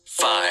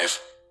5,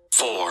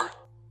 4,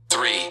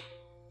 3,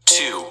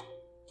 2,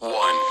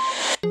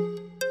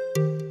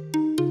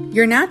 1.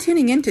 You're now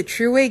tuning in to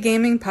True Way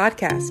Gaming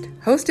Podcast,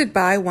 hosted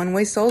by One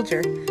Way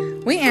Soldier.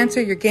 We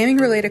answer your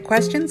gaming-related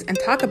questions and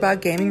talk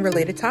about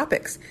gaming-related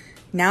topics.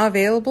 Now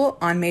available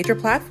on major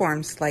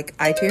platforms like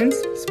iTunes,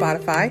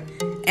 Spotify,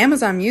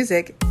 Amazon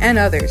Music, and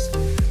others,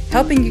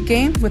 helping you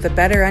game with a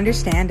better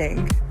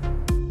understanding.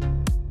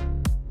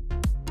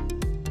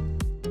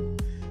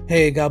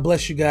 Hey, God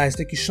bless you guys.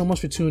 Thank you so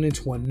much for tuning in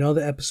to another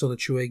episode of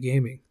True Way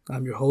Gaming.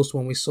 I'm your host,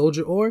 One Way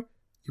Soldier, or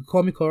you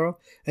call me Carl.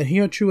 And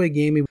here on True Way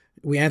Gaming,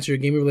 we answer your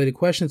gaming-related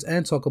questions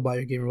and talk about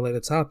your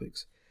gaming-related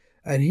topics.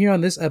 And here on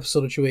this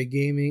episode of True Way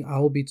Gaming, I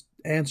will be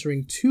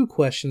answering two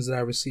questions that I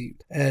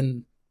received.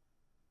 And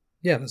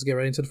yeah, let's get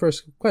right into the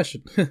first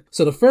question.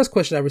 So the first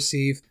question I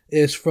received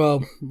is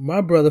from my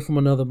brother from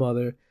another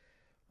mother,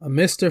 a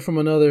mister from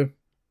another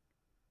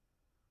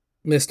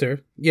mister.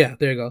 Yeah,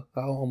 there you go.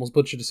 I almost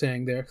butchered the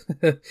saying there.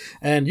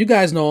 And you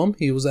guys know him.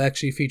 He was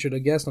actually featured a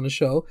guest on the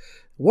show,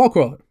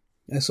 Wallcrawler.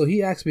 And so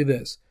he asked me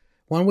this.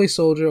 One Way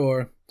Soldier,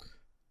 or,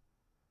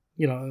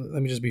 you know,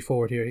 let me just be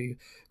forward here.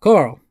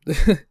 Carl,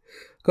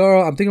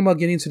 I'm thinking about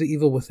getting into the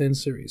Evil Within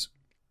series.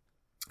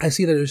 I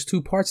see that there's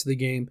two parts of the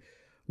game.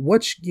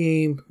 Which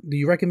game do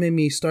you recommend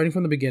me starting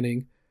from the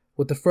beginning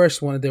with the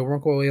first one and then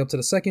work our way up to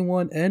the second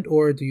one? And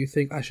or do you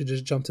think I should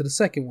just jump to the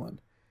second one?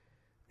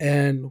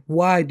 And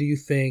why do you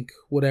think,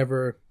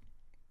 whatever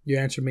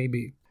your answer may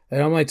be?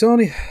 And I'm like,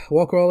 Tony,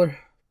 Wallcrawler,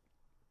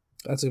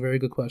 that's a very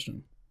good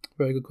question.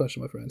 Very good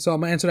question, my friend. So I'm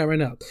going to answer that right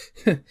now.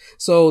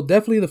 So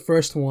definitely the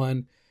first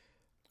one.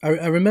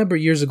 I remember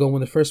years ago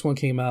when the first one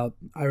came out,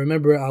 I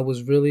remember I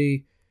was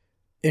really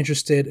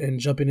interested in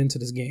jumping into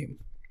this game.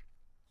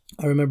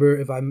 I remember,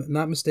 if I'm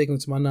not mistaken,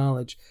 to my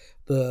knowledge,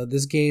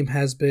 this game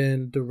has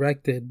been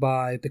directed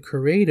by the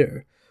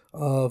creator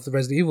of the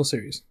Resident Evil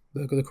series,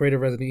 the creator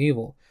of Resident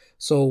Evil.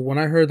 So when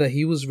I heard that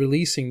he was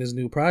releasing this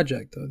new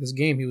project, this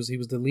game, he was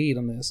the lead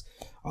on this.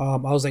 I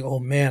was like, oh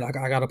man, I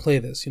gotta play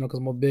this, because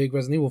I'm a big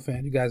Resident Evil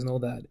fan. You guys know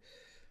that,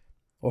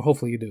 or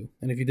hopefully you do.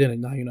 And if you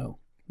didn't, now you know.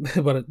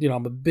 But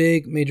I'm a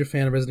big, major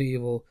fan of Resident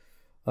Evil.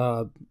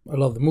 I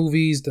love the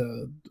movies,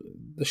 the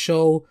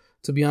show.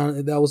 To be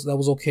honest, that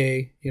was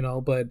okay,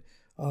 But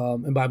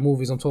and by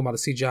movies, I'm talking about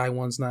the CGI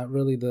ones, not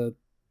really the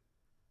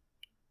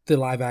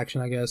live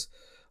action, I guess.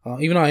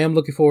 Even though I am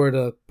looking forward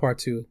to part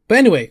 2. But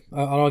anyway,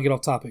 I don't get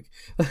off topic.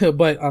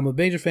 But I'm a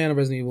major fan of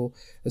Resident Evil.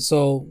 And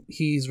so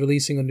he's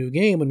releasing a new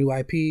game, a new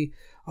IP.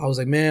 I was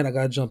like, man, I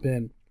got to jump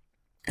in.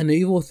 And the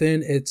Evil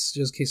Within, it's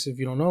just in case if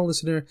you don't know,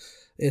 listener,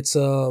 it's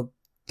a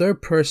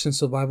third-person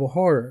survival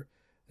horror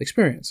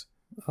experience,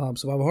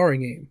 survival horror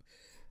game.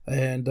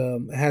 And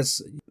it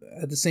has,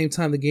 at the same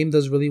time, the game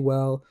does really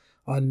well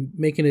on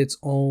making its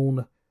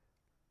own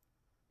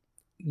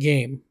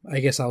game, I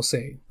guess I'll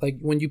say. Like,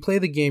 when you play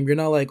the game, you're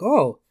not like,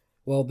 oh,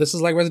 well, this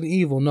is like Resident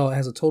Evil. No, it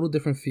has a total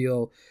different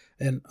feel,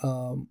 and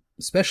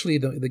especially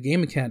the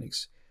game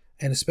mechanics,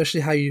 and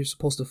especially how you're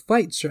supposed to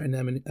fight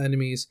certain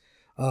enemies.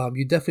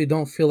 You definitely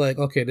don't feel like,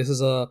 okay, this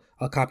is a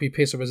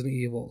copy-paste of Resident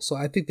Evil. So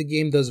I think the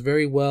game does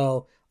very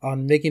well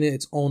on making it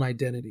its own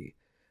identity,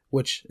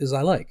 which is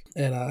I like,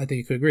 and I think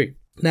you could agree.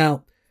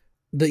 Now,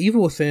 the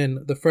Evil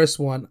Within, the first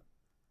one,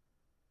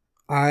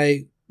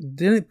 I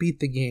didn't beat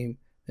the game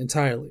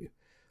entirely.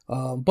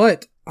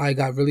 But I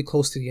got really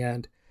close to the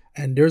end,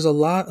 and there's a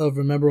lot of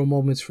memorable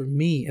moments for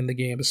me in the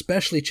game,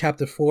 especially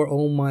Chapter 4.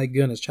 Oh my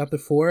goodness, Chapter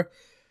 4.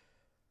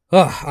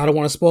 I don't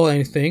want to spoil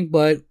anything,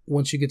 but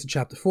once you get to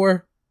Chapter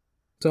 4,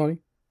 Tony,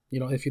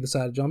 if you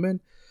decide to jump in,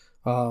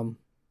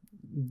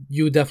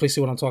 you definitely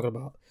see what I'm talking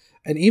about.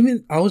 And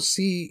even I would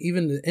see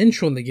even the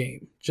intro in the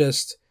game,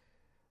 just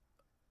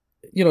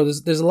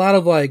there's a lot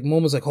of like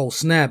moments like, oh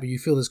snap, you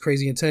feel this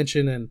crazy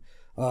intention, and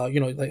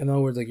like in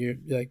other words, like you're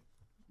like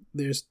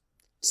there's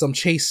some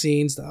chase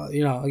scenes,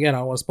 again, I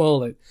don't want to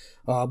spoil it,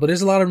 but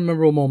there's a lot of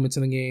memorable moments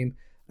in the game,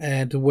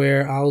 and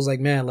where I was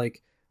like, man,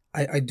 like,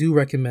 I do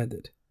recommend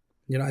it.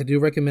 I do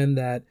recommend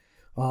that,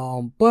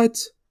 but,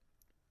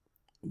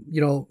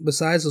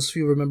 besides those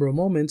few memorable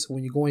moments,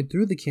 when you're going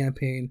through the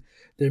campaign,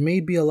 there may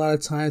be a lot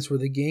of times where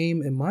the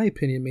game, in my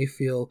opinion, may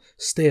feel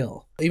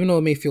stale. Even though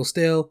it may feel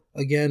stale,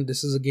 again,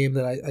 this is a game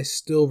that I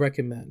still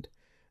recommend,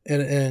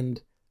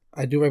 and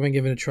I do recommend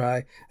giving it a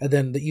try. And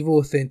then the Evil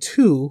Within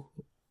 2,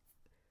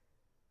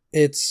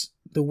 it's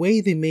the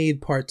way they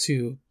made part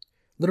 2.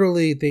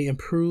 Literally, they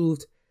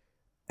improved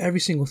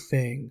every single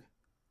thing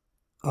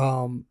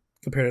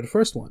compared to the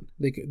first one.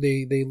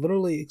 They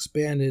literally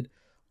expanded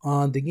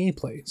on the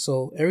gameplay.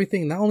 So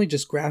everything, not only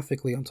just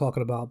graphically I'm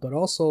talking about, but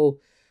also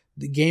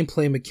the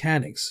gameplay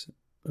mechanics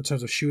in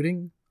terms of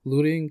shooting,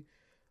 looting,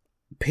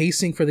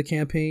 pacing for the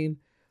campaign,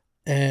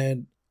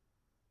 and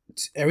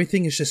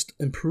everything is just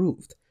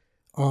improved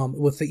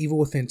with the Evil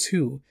Within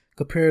 2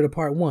 compared to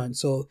part 1.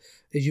 So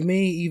as you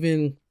may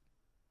even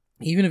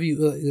if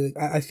you,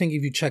 I think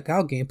if you check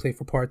out gameplay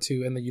for part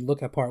 2 and then you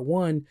look at part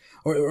 1,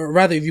 or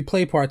rather if you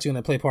play part 2 and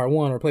then play part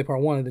 1, or play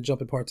part 1 and then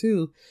jump in part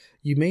 2,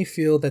 you may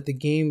feel that the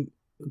game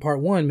part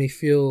 1 may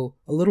feel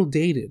a little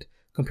dated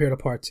compared to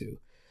part 2.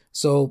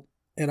 So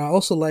And I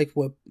also like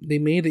what they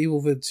made the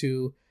Evil Within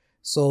 2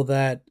 so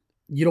that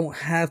you don't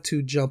have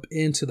to jump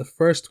into the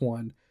first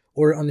one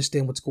or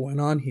understand what's going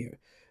on here.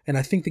 And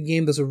I think the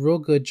game does a real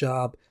good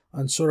job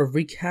on sort of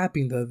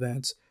recapping the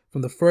events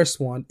from the first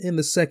one in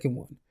the second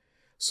one.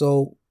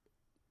 So,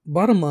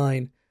 bottom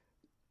line,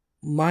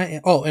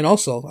 and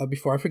also,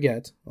 before I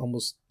forget,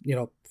 almost,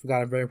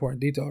 forgot a very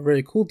important detail, a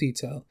very cool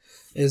detail,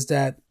 is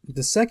that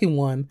the second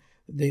one,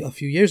 a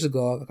few years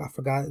ago, I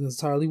forgot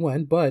entirely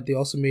when, but they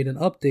also made an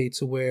update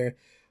to where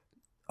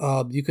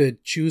you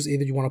could choose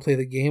either you want to play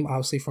the game,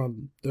 obviously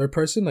from third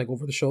person, like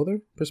over the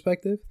shoulder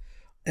perspective,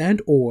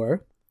 and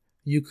or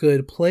you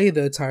could play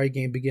the entire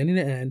game beginning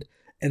to end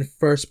in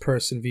first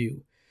person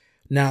view.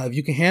 Now, if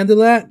you can handle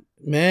that,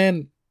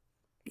 man,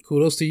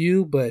 kudos to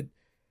you, but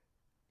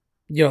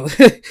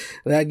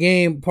that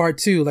game part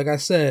 2, like I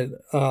said,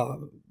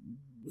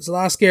 there's a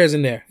lot of scares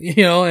in there,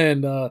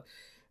 and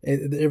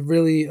it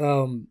really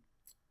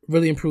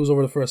really improves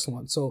over the first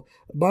one. So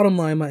bottom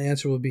line, my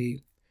answer would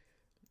be,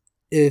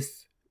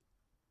 if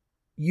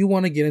you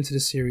want to get into the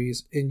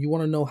series and you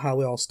want to know how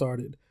it all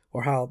started,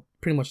 or how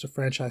pretty much the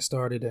franchise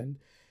started,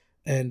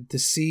 and to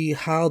see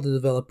how the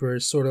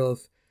developers sort of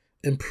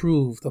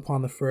improved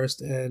upon the first,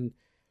 and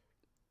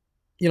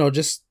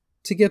just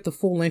to get the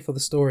full length of the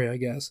story, I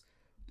guess,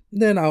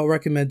 then I'll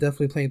recommend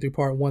definitely playing through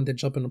part 1, then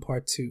jump into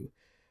part 2.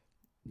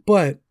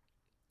 But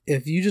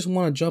if you just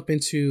want to jump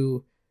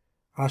into,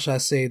 how should I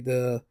say,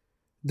 the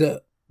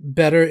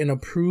better and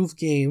improved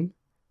game,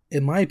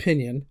 in my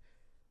opinion,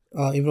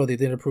 even though they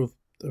didn't improve,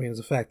 I mean, it's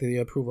a fact, they did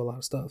improve a lot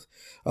of stuff.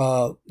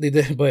 They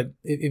did, but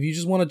if you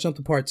just want to jump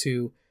to part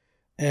 2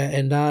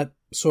 and not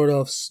sort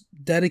of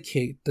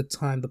dedicate the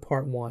time to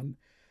part 1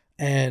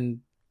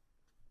 and,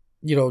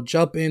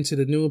 jump into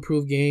the new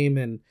improved game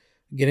and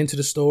get into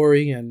the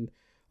story and,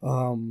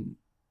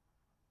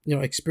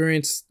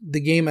 experience the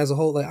game as a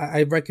whole, like,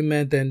 I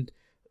recommend then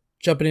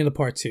jumping into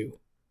part 2.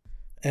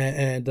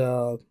 And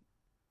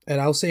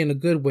I'll say in a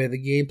good way,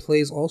 the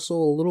gameplay is also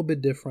a little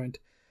bit different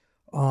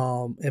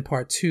in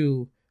part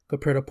 2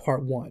 compared to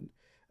part 1.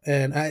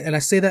 And I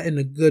say that in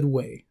a good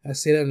way. I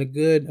say that in a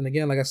good, and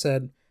again, like I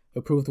said,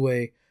 approved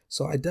way.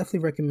 So I definitely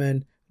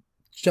recommend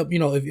jump,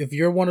 if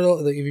you're one of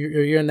those, if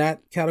you're in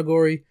that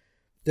category,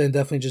 then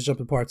definitely just jump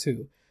to part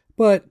 2.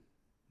 But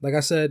like I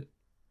said,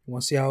 you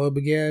want to see how it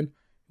began,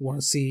 you want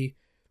to see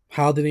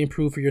how did it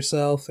improve for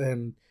yourself,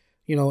 and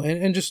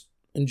and just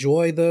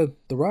enjoy the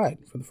ride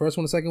from the first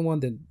one to the second one,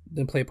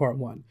 then play part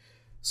 1.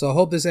 So I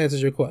hope this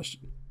answers your question.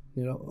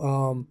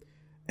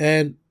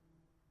 And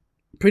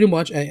pretty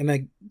much,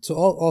 and to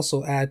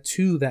also add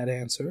to that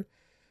answer,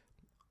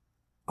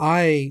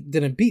 I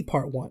didn't beat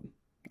part 1.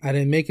 I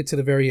didn't make it to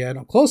the very end.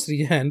 I'm close to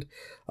the end,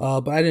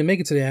 but I didn't make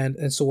it to the end.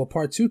 And so when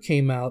part 2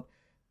 came out,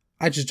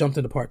 I just jumped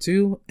into part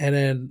 2, and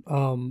then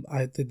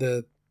I did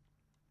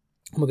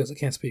oh my gosh, I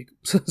can't speak.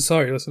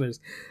 Sorry, listeners.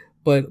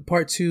 But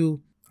part 2,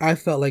 I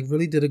felt like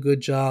really did a good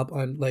job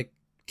on like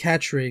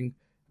capturing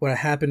what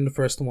happened in the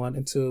first one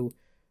into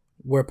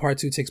where part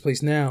 2 takes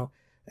place now.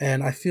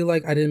 And I feel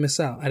like I didn't miss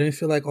out. I didn't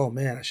feel like, oh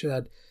man, I should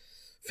have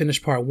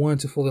finished part 1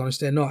 to fully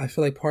understand. No, I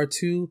feel like part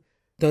 2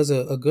 does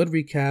a good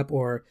recap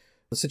or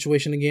the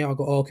situation again. I'll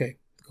go, oh, okay,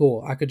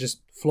 cool. I could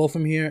just flow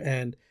from here,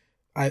 and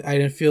I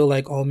didn't feel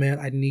like, oh man,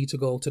 I need to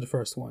go to the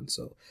first one.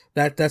 So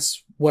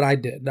that's what I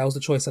did. That was the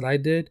choice that I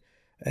did.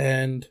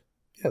 And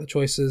yeah, the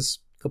choice is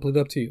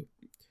completely up to you.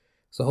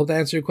 So I hope that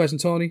answered your question,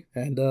 Tony.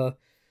 And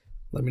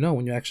let me know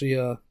when you actually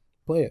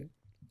play it.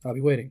 I'll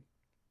be waiting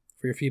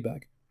for your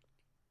feedback.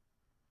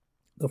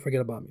 Don't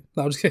forget about me.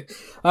 No, I'm just kidding.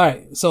 All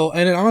right. So,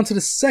 and then on to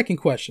the second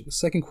question. The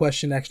second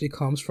question actually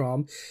comes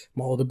from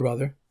my older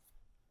brother,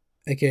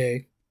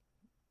 aka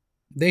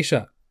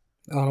Dayshot.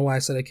 I don't know why I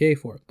said aka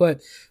for it,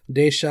 but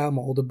Dayshot,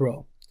 my older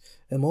bro.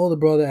 And my older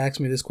brother asked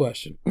me this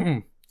question.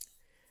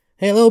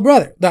 Hey, little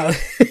brother. No,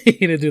 he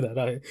didn't do that.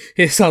 No,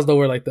 he sounds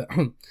nowhere like that.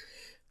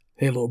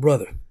 Hey, little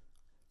brother.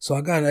 So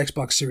I got an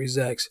Xbox Series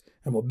X.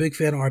 I'm a big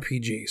fan of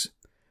RPGs.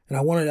 And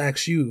I wanted to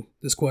ask you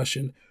this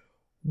question.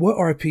 What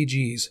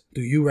RPGs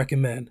do you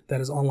recommend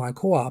that is online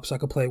co-op so I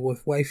can play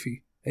with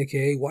wifey,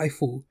 aka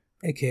waifu,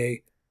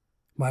 aka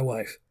my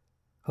wife?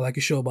 I like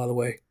your show, by the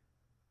way.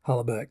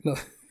 Holla back. No.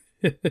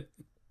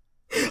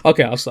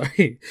 Okay, I'm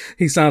sorry.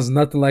 He sounds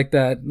nothing like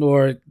that,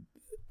 nor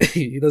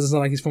he doesn't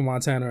sound like he's from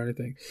Montana or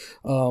anything.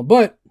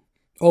 But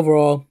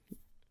overall,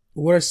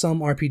 what are some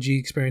RPG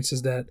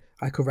experiences that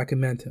I could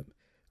recommend him?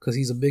 Because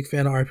he's a big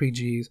fan of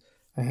RPGs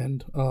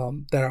and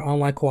that are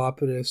online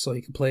cooperative, so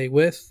he can play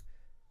with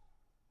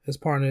his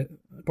partner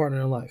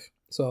in life.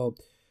 So,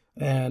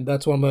 and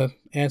that's what I'm gonna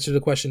answer the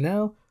question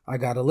now. I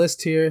got a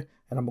list here,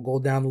 and I'm gonna go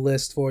down the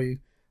list for you.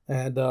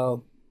 And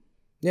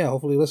yeah,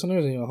 hopefully,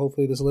 listeners,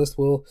 hopefully this list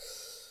will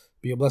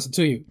be a blessing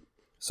to you.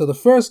 So the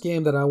first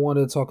game that I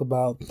wanted to talk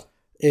about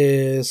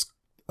is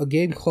a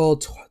game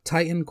called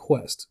Titan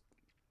Quest.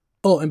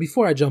 Oh, and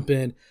before I jump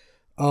in,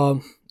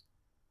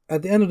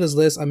 at the end of this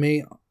list, I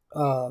may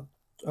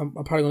I'm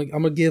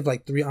gonna give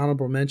like 3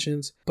 honorable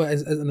mentions, but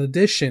as an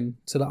addition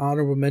to the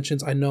honorable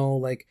mentions, I know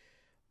like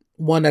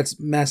one that's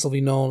massively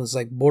known is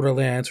like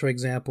Borderlands, for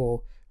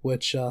example,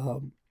 which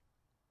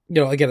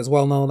again, is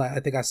well known. I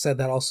think I said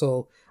that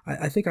also.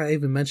 I think I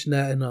even mentioned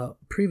that in a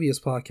previous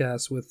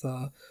podcast with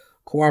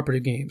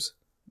cooperative games,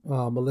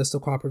 a list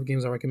of cooperative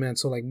games I recommend.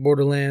 So like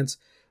Borderlands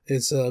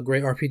is a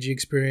great RPG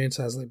experience,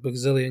 has like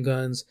bazillion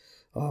guns.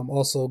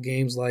 Also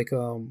games like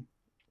oh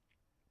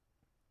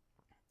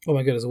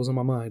my goodness, it was in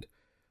my mind,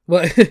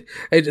 but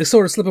it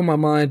sort of slipped in my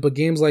mind. But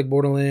games like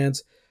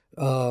Borderlands,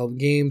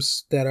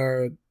 games that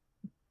are,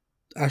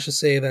 I should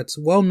say, that's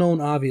well known,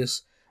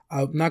 obvious,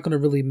 I'm not going to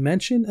really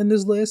mention in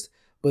this list,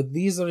 but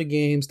these are the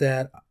games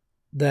that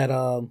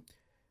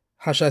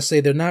how should I say,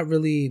 they're not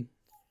really,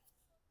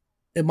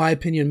 in my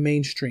opinion,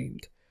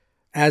 mainstreamed,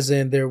 as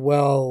in they're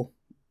well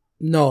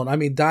known. I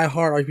mean,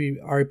 die-hard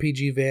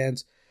RPG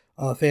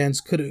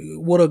fans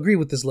would agree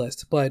with this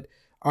list, but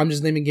I'm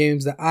just naming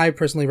games that I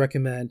personally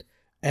recommend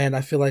and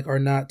I feel like are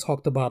not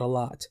talked about a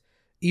lot,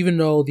 even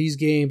though these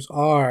games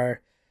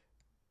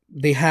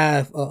they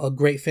have a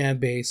great fan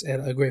base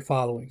and a great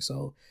following.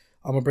 So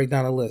I'm gonna break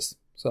down a list.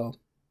 So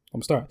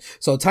I'm starting.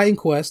 So Titan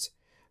Quest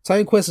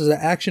is an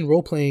action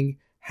role-playing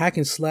hack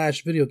and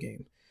slash video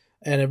game,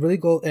 and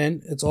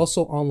and it's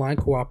also online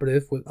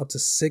cooperative with up to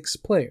 6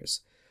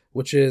 players,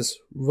 which is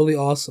really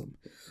awesome.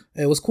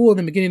 And it was cool in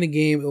the beginning of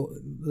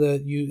the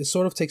game. It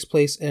sort of takes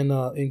place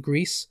in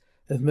Greece,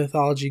 in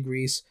mythology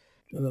Greece.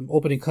 In the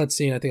opening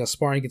cutscene, I think a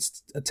Spartan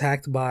gets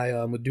attacked by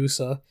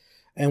Medusa,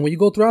 and when you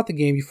go throughout the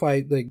game, you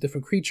fight like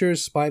different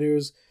creatures,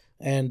 spiders,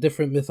 and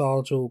different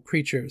mythological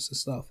creatures and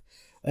stuff.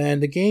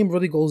 And the game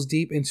really goes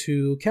deep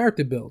into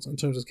character builds in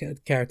terms of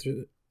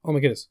character. Oh my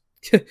goodness,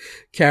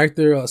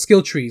 character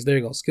skill trees. There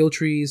you go, skill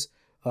trees,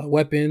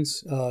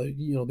 weapons.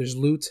 There's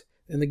loot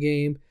in the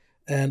game,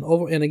 and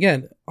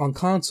again on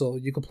console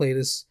you can play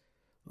this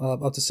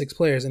up to 6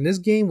 players. And this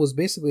game was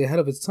basically ahead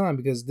of its time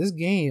because this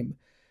game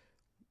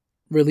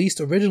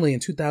released originally in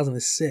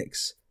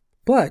 2006,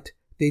 but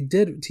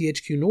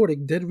THQ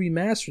Nordic did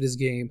remaster this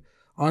game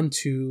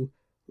onto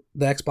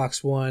the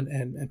Xbox One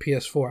and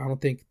PS4. I don't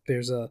think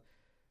there's a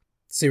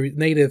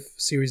native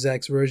Series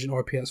X version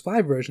or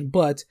PS5 version,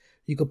 but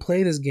you could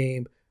play this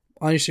game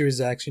on your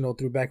Series X,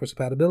 through backwards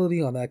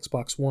compatibility on the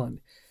Xbox One.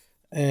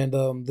 And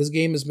this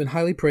game has been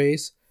highly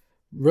praised,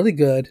 really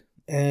good,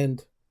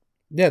 and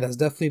yeah, that's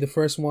definitely the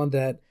first one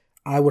that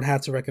I would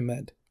have to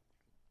recommend.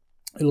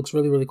 It looks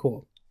really, really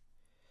cool.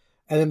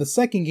 And then the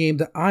second game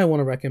that I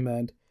want to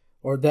recommend,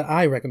 or that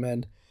I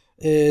recommend,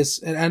 is,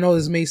 and I know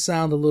this may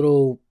sound a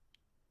little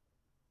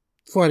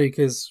funny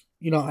because,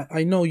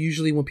 I know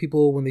usually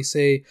when they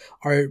say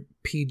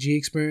RPG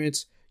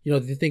experience,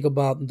 they think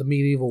about the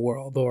medieval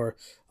world or,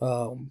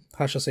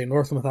 how should I say,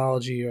 Norse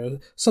mythology or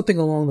something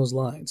along those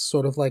lines,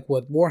 sort of like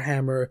what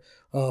Warhammer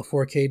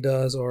 4K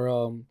does, or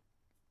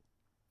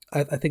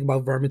I think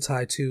about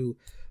Vermintide 2,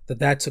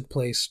 that took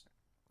place,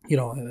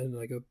 in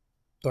like a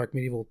dark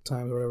medieval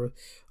time or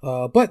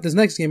whatever. But this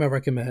next game I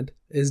recommend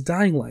is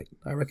Dying Light.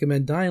 I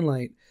recommend Dying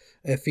Light.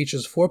 It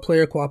features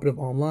 4-player cooperative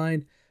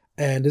online,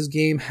 and this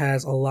game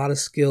has a lot of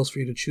skills for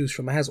you to choose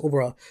from. It has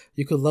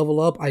you could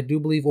level up, I do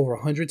believe, over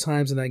 100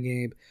 times in that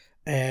game,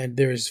 and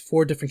there's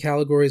 4 different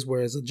categories,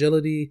 whereas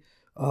agility,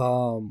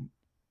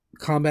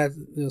 combat,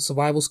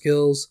 survival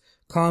skills,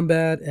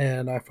 combat,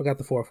 and I forgot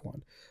the 4th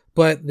one.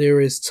 But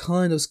there is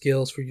ton of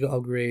skills for you to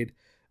upgrade,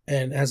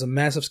 and it has a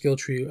massive skill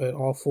tree in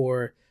all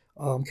 4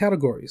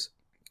 categories.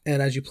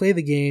 And as you play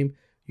the game,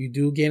 you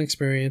do gain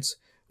experience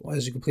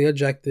as you complete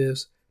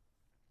objectives,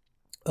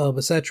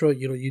 etc.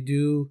 You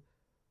do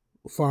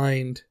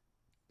find,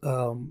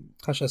 how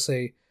should I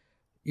say,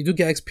 you do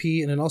get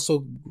XP, and then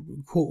also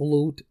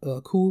cool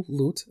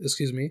loot,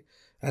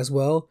 as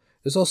well.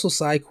 There's also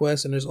side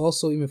quests, and there's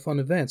also even fun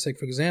events. Like,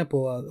 for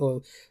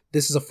example,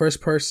 this is a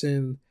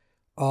first-person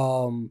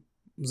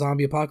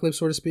zombie apocalypse,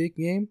 so to speak,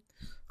 game.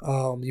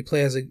 You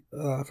play as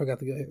I forgot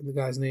the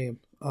guy's name.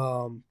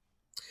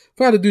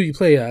 Forgot the dude you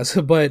play as,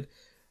 but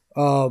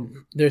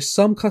there's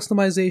some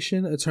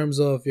customization in terms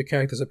of your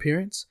character's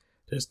appearance.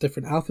 There's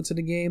different outfits in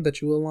the game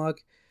that you unlock,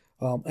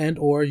 and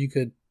or you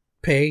could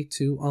pay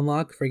to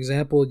unlock. For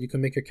example, you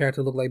can make your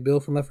character look like Bill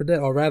from Left 4 Dead,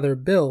 or rather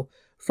Bill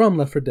from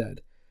Left 4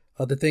 Dead.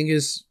 The thing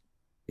is,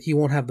 he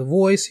won't have the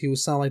voice. He will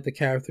sound like the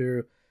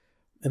character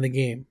in the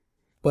game,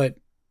 but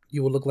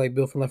you will look like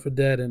Bill from Left 4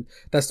 Dead, and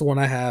that's the one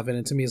I have,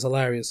 and to me it's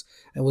hilarious.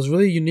 And what's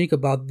really unique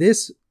about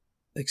this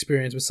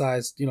experience,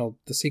 besides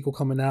the sequel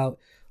coming out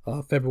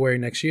February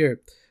next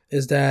year,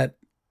 is that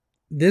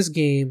this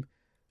game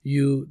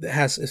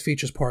it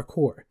features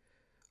parkour.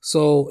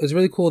 So it's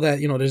really cool that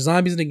there's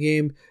zombies in the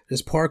game,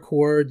 there's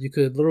parkour. You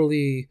could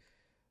literally,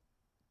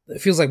 it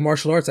feels like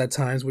martial arts at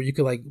times, where you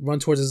could like run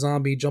towards a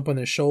zombie, jump on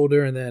their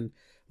shoulder, and then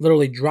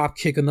literally drop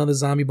kick another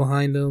zombie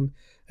behind them.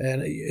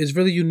 And it's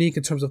really unique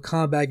in terms of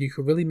combat. You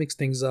could really mix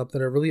things up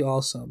that are really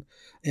awesome.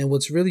 And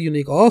what's really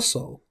unique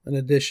also, in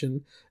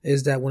addition,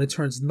 is that when it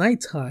turns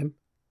nighttime,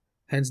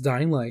 hence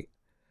Dying Light,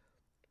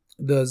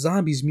 the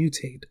zombies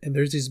mutate. And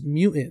there's these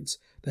mutants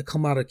that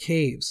come out of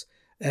caves.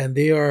 And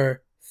they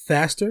are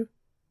faster,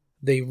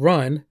 they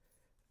run,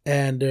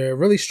 and they're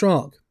really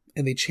strong.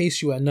 and they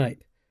chase you at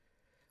night.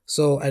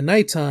 So at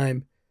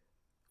nighttime,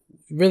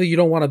 really you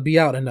don't want to be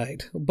out at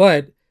night.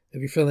 But if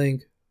you're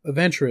feeling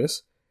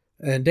adventurous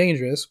and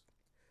dangerous,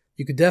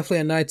 you could definitely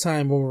at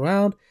nighttime roam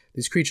around.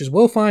 These creatures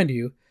will find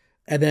you.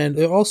 And then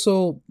they're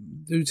also,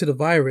 due to the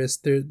virus,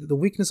 the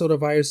weakness of the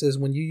virus is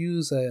when you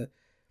use a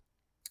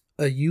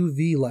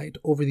UV light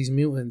over these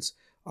mutants,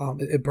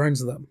 it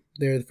burns them.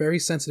 They're very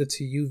sensitive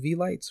to UV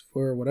lights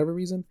for whatever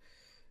reason.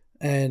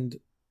 And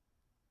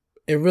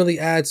it really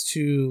adds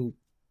to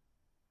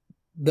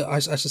I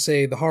should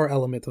say the horror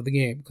element of the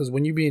game, because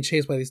when you're being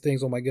chased by these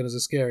things, oh my goodness,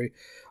 it's scary.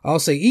 I'll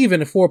say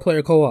even a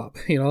 4-player co-op,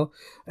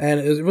 and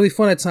it was really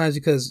fun at times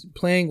because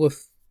playing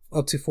with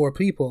up to 4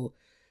 people,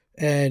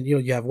 and you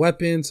have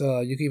weapons,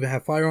 you can even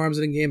have firearms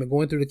in the game, and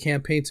going through the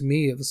campaign, to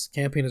me this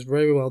campaign is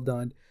very well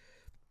done,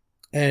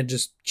 and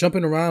just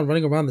jumping around,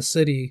 running around the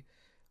city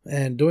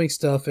and doing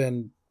stuff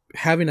and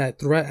having that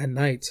threat at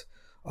night,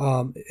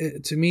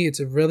 to me it's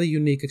a really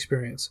unique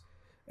experience.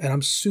 And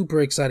I'm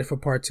super excited for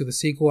part 2, the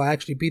sequel. I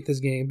actually beat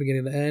this game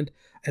beginning to end,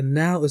 and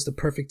now is the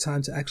perfect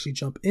time to actually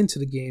jump into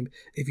the game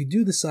if you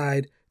do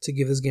decide to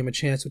give this game a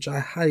chance, which I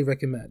highly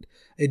recommend.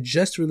 It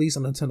just released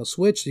on Nintendo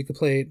Switch, so you can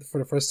play it for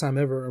the first time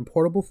ever in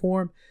portable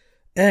form,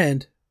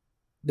 and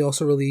they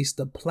also released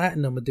the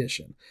Platinum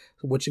Edition,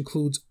 which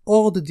includes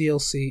all the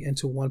DLC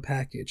into one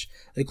package,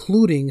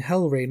 including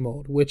Hell Raid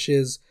mode, which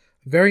is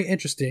very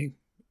interesting,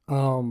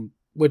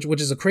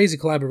 which is a crazy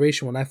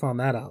collaboration when I found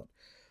that out.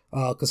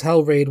 Because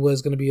Hell Raid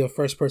was going to be a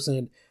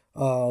first-person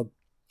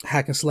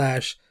hack and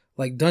slash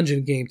like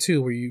dungeon game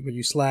too, where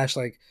you slash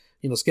like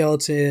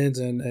skeletons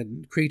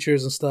and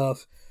creatures and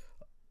stuff.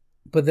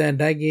 But then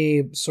that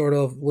game sort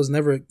of was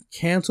never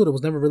canceled. It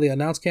was never really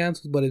announced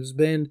canceled, but it's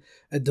been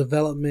a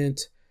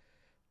development.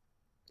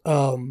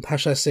 How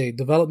should I say?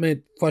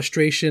 Development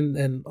frustration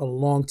in a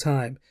long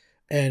time.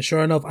 And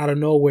sure enough, out of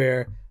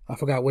nowhere, I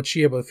forgot which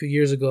year, but a few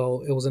years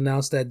ago, it was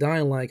announced that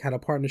Dying Light had a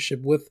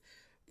partnership with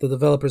the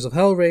developers of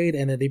Hell Raid,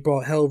 and then they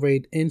brought Hell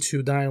Raid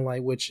into Dying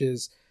Light, which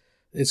is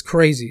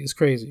crazy. It's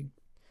crazy.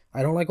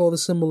 I don't like all the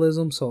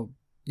symbolism, so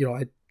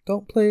I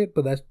don't play it,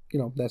 but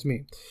that's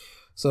me.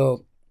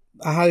 So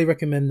I highly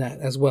recommend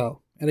that as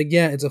well. And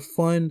again, it's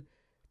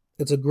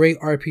a great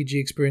RPG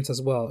experience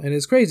as well. And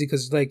it's crazy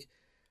because like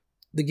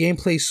the game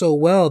plays so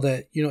well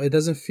that it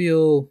doesn't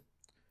feel.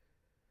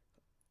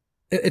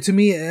 To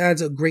me, it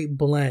adds a great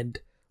blend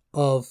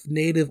of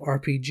native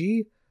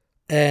RPG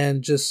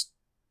and just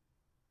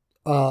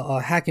a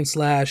hack and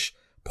slash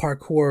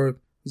parkour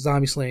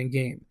zombie slaying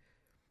game.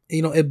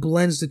 It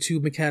blends the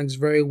two mechanics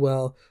very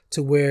well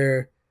to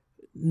where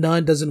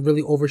none doesn't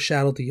really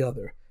overshadow the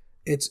other.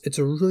 It's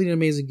a really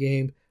amazing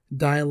game.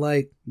 Dying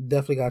Light,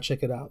 definitely gotta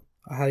check it out.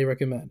 I highly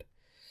recommend.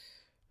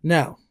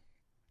 Now,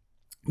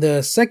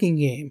 the second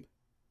game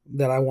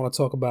that I want to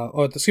talk about,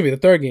 the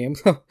third game,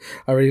 I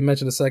already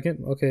mentioned the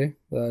second, okay,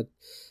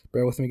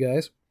 bear with me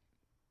guys,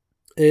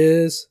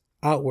 is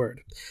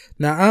Outward.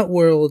 Now,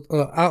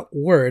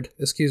 Outward,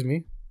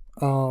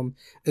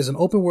 is an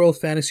open world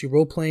fantasy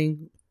role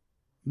playing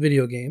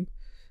video game,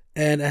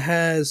 and it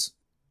has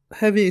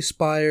heavy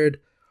inspired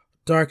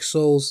Dark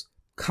Souls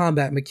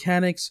combat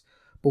mechanics.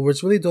 But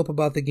what's really dope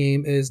about the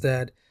game is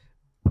that,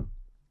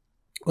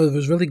 what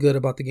was really good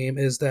about the game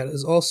is that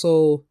it's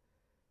also,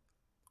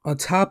 on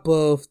top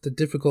of the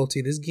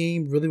difficulty, this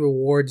game really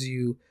rewards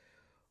you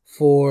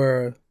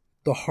for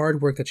the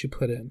hard work that you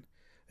put in.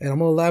 And I'm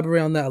going to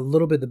elaborate on that a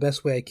little bit the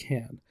best way I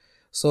can.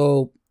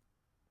 So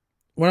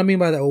what I mean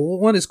by that,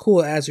 one is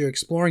cool as you're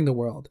exploring the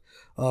world.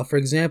 For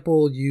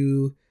example, if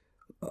you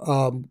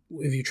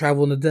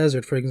travel in the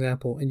desert, for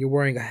example, and you're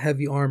wearing a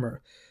heavy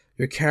armor,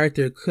 your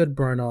character could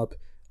burn up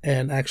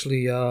and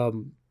actually,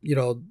 from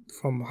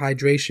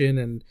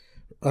hydration and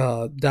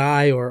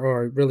die,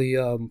 or really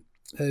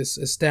his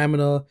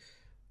stamina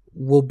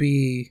he'll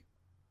be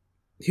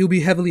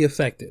heavily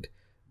affected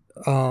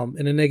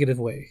in a negative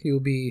way.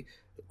 He'll be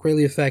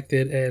greatly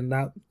affected and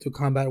not to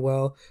combat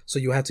well, so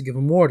you have to give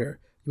him water.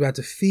 You have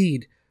to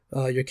feed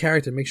your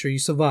character, make sure you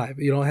survive.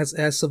 It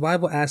has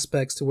survival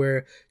aspects to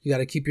where you got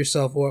to keep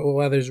yourself, or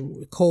whether it's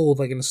cold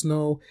like in the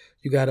snow,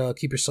 you got to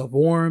keep yourself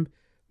warm,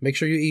 make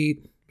sure you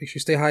eat, make sure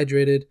you stay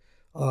hydrated,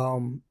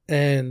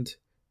 and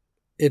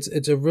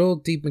it's a real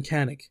deep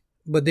mechanic.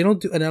 But they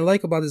don't do, and I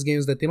like about this game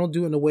is that they don't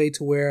do it in a way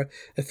to where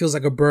it feels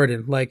like a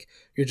burden, like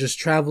you're just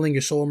traveling,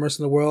 you're so immersed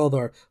in the world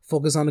or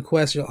focus on the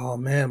quest, you're, oh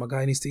man, my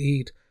guy needs to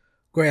eat,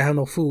 great, I have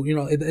no food.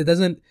 It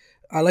doesn't.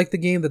 I like the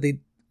game that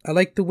I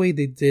like the way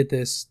they did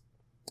this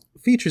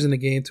features in the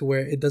game to where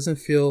it doesn't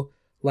feel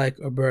like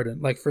a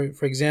burden. Like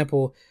for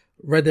example,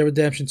 Red Dead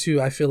Redemption 2,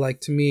 I feel like,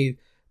 to me,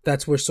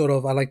 that's where sort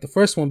of I like the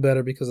first one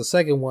better, because the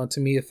second one, to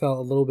me, it felt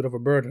a little bit of a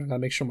burden. I gotta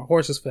make sure my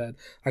horse is fed,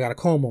 I gotta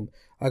comb him,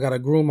 I gotta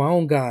groom my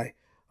own guy,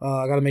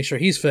 I gotta make sure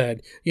he's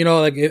fed.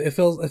 Like it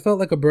felt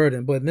like a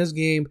burden. But in this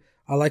game,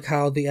 I like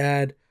how they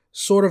add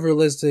sort of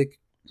realistic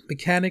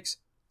mechanics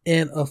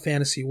in a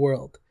fantasy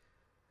world.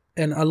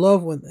 And I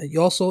love when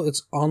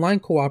it's online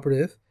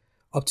cooperative,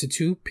 up to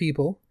 2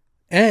 people,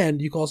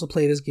 and you can also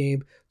play this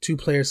game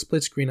 2-player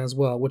split screen as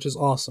well, which is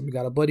awesome. You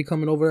got a buddy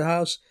coming over the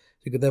house,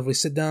 You could definitely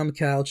sit down on the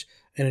couch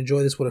and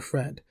enjoy this with a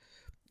friend.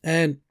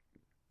 And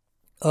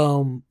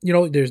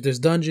there's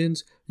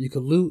dungeons you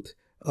could loot.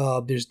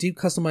 There's deep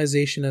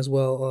customization as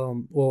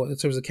well. In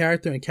terms of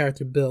character and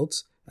character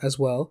builds as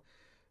well.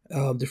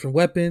 Different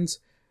weapons,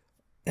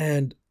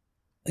 and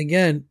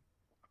again,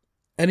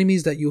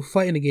 enemies that you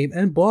fight in the game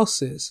and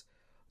bosses,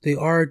 they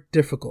are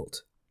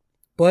difficult,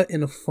 but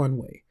in a fun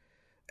way.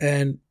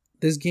 And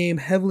this game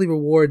heavily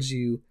rewards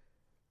you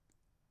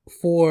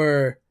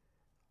for,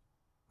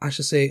 I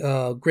should say,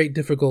 great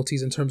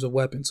difficulties in terms of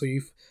weapons. So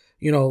you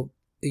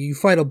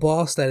fight a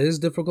boss that is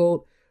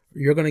difficult,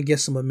 you're gonna get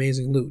some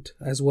amazing loot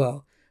as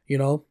well.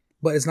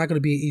 But it's not gonna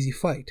be an easy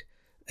fight,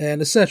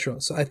 and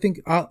etc. So I think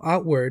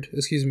Outward,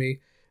 the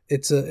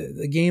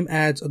game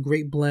adds a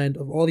great blend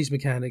of all these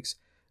mechanics,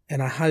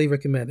 and I highly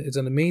recommend it. It's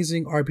an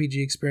amazing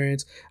RPG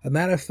experience. A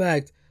matter of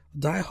fact,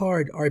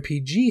 diehard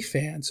RPG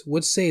fans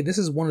would say this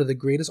is one of the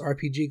greatest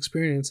RPG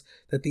experience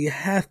that they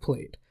have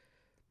played.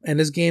 And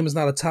this game is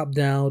not a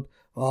top-down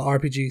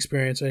RPG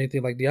experience or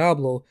anything like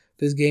Diablo.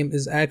 This game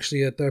is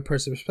actually a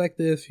third-person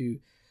perspective.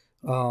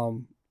 I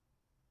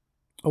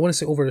wouldn't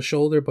say over the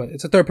shoulder, but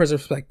it's a third-person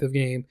perspective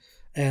game.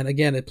 And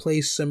again, it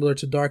plays similar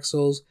to Dark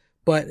Souls,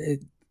 but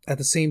at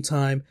the same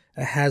time,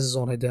 it has its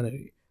own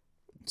identity.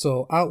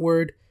 So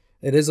Outward,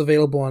 it is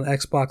available on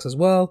Xbox as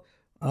well,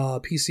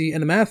 PC.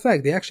 And a matter of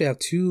fact, they actually have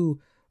 2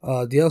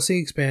 DLC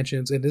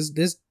expansions. And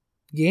this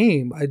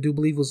game, I do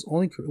believe,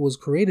 was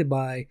created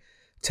by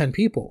 10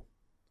 people,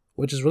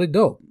 which is really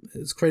dope.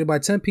 It's created by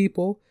 10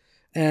 people.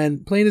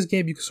 And playing this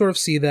game, you can sort of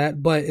see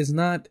that, but it's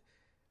not,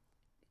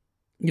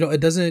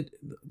 it doesn't,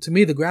 to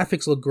me, the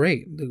graphics look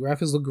great.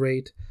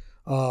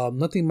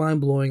 Nothing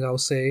mind-blowing, I would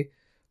say,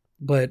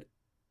 but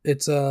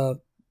it's a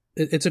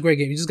great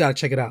game. You just gotta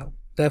check it out.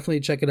 Definitely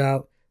check it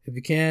out. If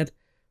you can't,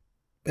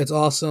 it's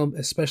awesome,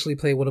 especially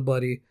play with a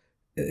buddy.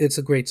 It's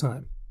a great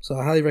time. So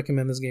I highly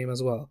recommend this game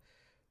as well.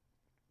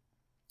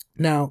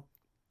 Now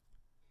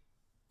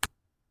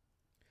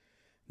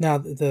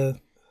the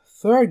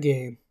third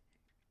game,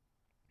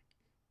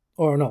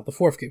 or no, the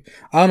fourth game.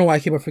 I don't know why I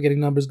keep on forgetting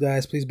numbers,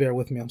 guys. Please bear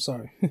with me. I'm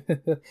sorry.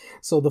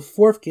 So the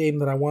fourth game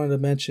that I wanted to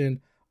mention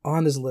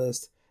on this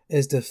list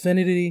is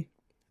Divinity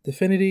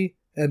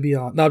and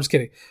Beyond. No, I'm just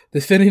kidding.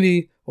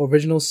 Divinity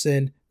Original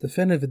Sin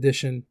Definitive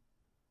Edition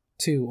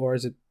 2, or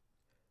is it?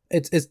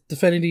 It's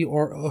Divinity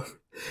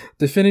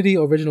Divinity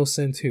Original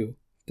Sin 2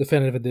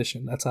 Definitive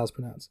Edition. That's how it's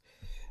pronounced.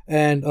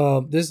 And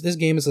this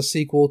game is a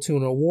sequel to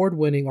an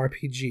award-winning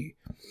RPG.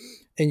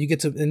 And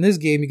in this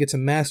game you get to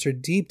master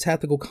deep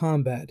tactical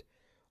combat.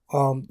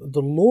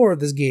 The lore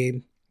of this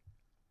game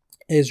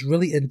is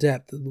really in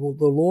depth. The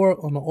lore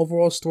on the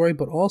overall story,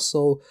 but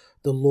also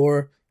the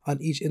lore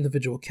on each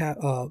individual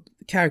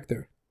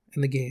character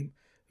in the game.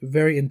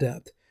 Very in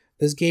depth.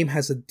 This game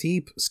has a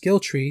deep skill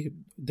tree,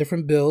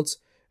 different builds,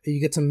 and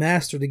you get to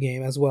master the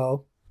game as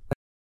well.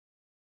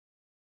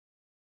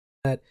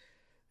 That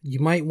you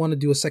might want to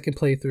do a second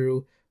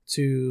playthrough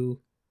to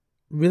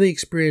really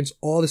experience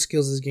all the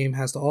skills this game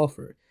has to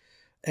offer.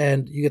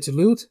 And you get to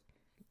loot,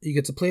 you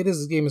get to play this.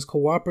 This game is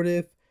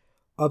cooperative,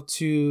 up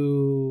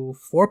to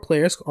 4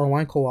 players,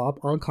 online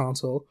co-op on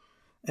console.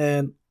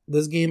 And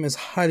this game is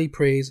highly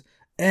praised.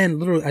 And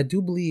literally, I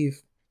do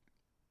believe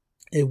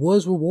it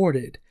was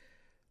rewarded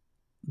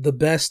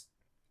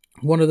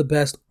one of the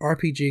best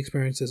RPG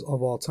experiences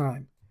of all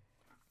time.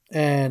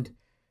 And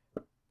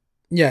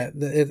yeah,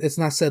 it's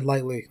not said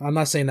lightly. I'm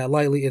not saying that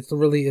lightly.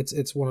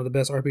 It's one of the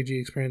best RPG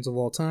experiences of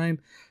all time,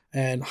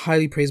 and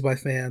highly praised by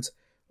fans.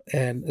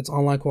 And it's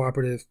online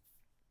cooperative,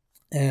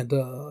 and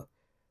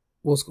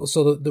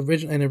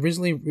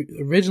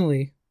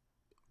originally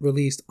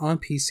released on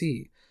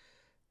PC,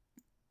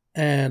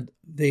 and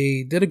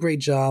they did a great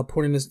job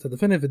porting this to the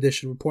Definitive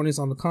Edition, porting this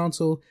on the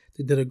console.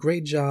 They did a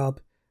great job.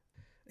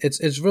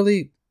 It's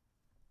really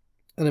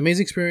an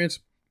amazing experience,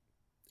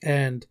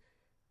 and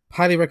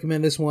highly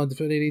recommend this one,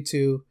 Divinity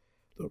 2,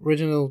 the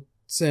Original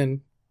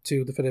Sin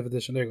 2 Definitive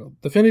Edition. There you go.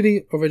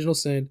 Divinity Original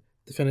Sin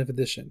Definitive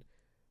Edition.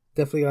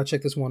 Definitely gotta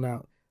check this one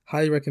out.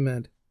 Highly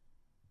recommend.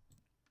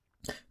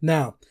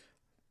 Now,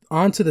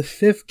 on to the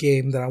 5th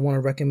game that I want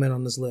to recommend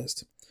on this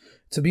list.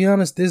 To be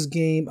honest, this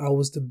game, I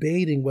was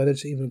debating whether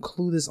to even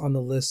include this on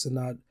the list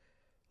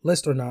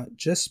or not,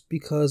 just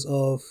because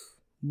of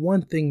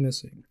one thing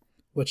missing,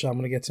 which I'm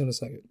going to get to in a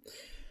second.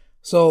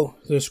 So,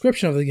 the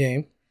description of the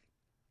game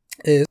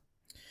is,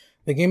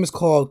 the game is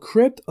called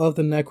Crypt of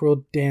the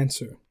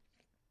Necrodancer.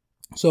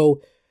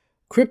 So,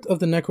 Crypt of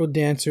the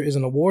Necrodancer is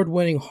an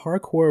award-winning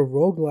hardcore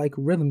roguelike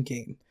rhythm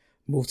game.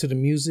 Move to the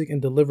music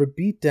and deliver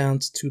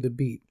beatdowns to the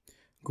beat.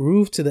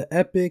 Groove to the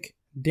epic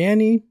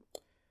Danny,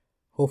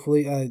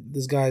 hopefully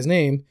this guy's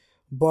name,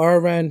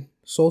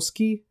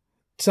 Baransolski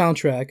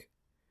soundtrack,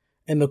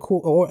 and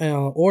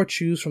or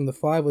choose from the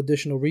 5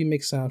 additional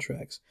remix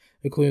soundtracks,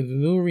 including the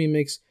new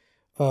remix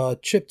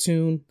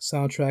Chiptune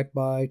soundtrack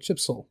by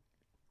Chipsoul.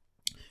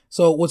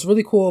 So what's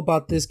really cool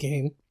about this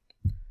game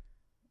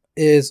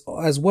is,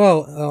 as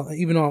well,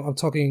 even though I'm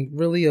talking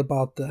really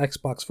about the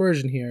Xbox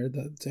version here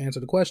to answer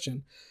the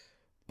question,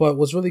 But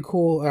what's really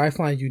cool, I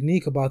find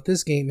unique about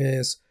this game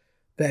is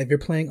that if you're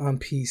playing on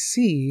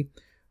PC,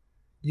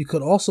 you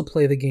could also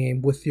play the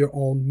game with your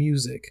own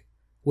music,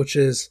 which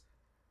is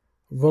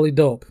really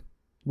dope.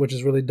 So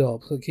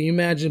can you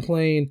imagine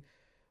playing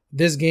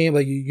this game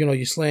like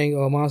you're slaying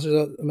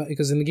monsters?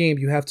 Because in the game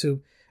you have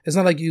to. It's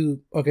not like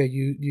you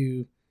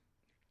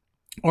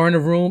are in a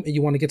room and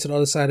you want to get to the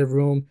other side of the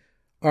room.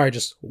 All right,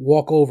 just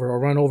walk over or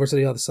run over to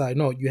the other side.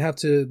 No, you have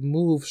to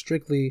move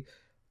strictly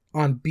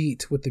on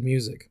beat with the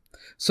music.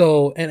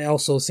 So, and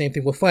also same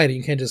thing with fighting.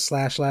 You can't just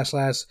slash,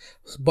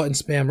 button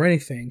spam or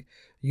anything.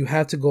 You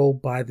have to go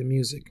by the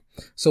music.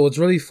 So it's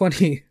really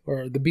funny,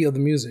 or the beat of the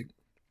music.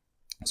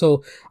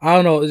 So I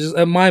don't know, it's just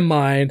in my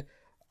mind,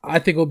 I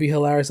think it would be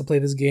hilarious to play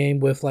this game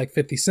with like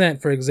 50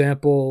 Cent, for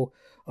example.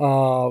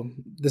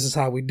 This is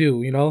how we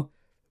do,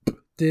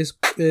 This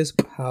is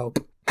how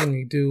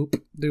we do.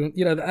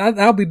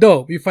 That'll be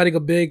dope. You're fighting a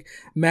big,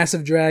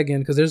 massive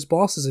dragon because there's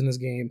bosses in this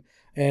game,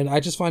 and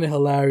I just find it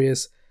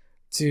hilarious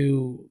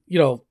to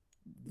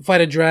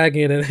fight a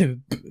dragon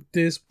and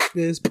this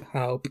is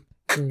how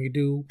we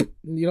do.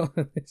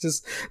 It's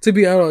just to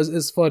be honest,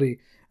 it's funny,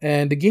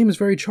 and the game is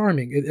very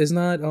charming. It is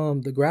not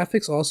the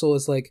graphics also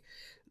is like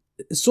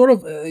it's sort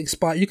of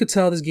inspired. You could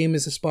tell this game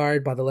is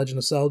inspired by The Legend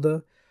of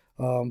Zelda,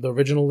 the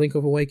original Link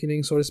of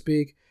Awakening, so to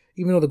speak.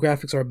 Even though the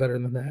graphics are better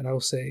than that, I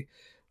would say.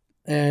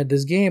 And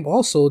this game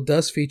also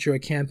does feature a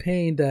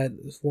campaign that,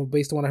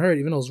 based on what I heard,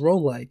 even though it's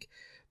roguelike,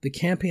 the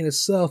campaign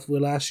itself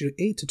will last you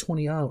 8 to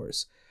 20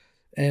 hours.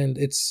 And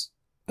it's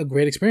a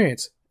great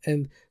experience.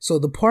 And so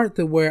the part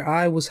where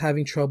I was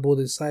having trouble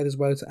to decide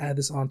whether to add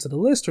this onto the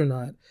list or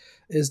not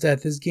is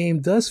that this game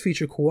does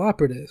feature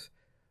cooperative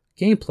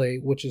gameplay,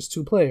 which is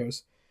 2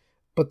 players.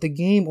 But the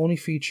game only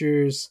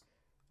features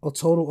a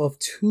total of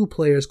 2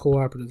 players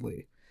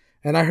cooperatively.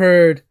 And I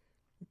heard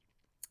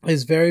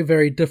it's very,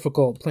 very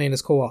difficult playing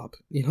this co-op,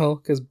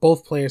 because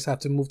both players have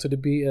to move to the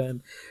beat.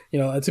 And,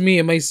 to me,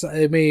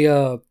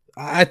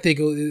 I think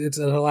it's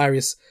a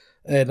hilarious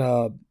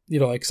and,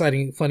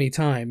 exciting, funny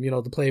time,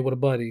 to play with a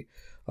buddy.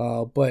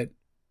 But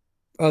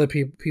other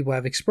people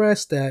have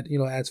expressed that,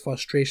 adds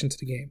frustration to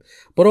the game.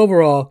 But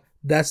overall,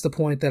 that's the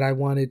point that I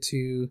wanted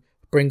to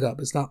bring up.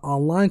 It's not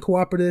online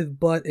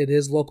cooperative, but it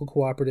is local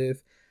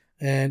cooperative.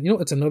 And,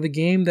 it's another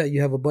game that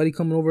you have a buddy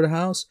coming over to the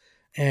house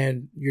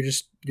and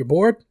you're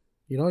bored.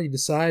 You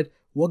decide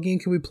what game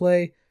can we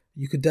play.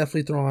 You could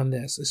definitely throw on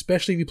this,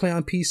 especially if you play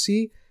on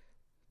PC.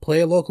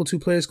 Play a local 2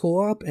 players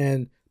co-op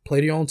and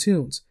play your own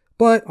tunes.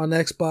 But on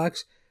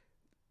Xbox,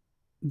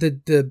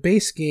 the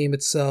base game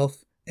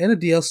itself and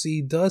the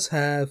DLC does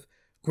have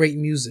great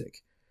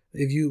music.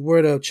 If you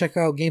were to check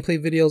out gameplay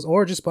videos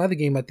or just buy the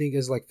game, I think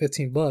is like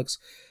 $15.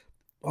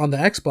 On the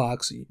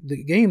Xbox,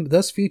 the game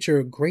does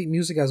feature great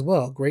music as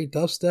well. Great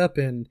dubstep,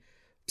 and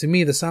to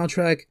me, the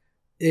soundtrack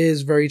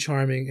is very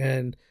charming.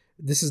 And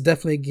this is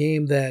definitely a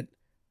game that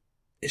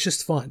it's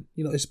just fun.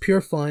 It's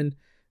pure fun,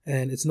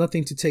 and it's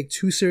nothing to take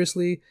too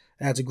seriously.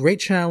 It adds a great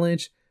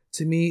challenge.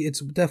 To me, it's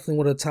definitely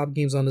one of the top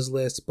games on this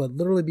list, but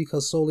literally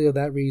because solely of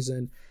that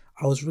reason,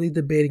 I was really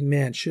debating,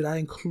 man, should I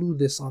include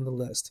this on the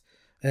list?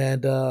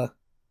 And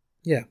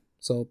yeah,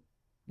 so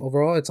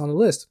overall, it's on the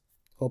list.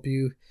 Hope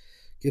you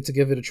get to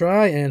give it a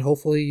try, and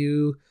hopefully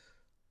you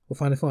will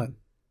find it fun.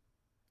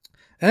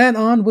 And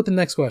on with the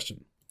next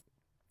question.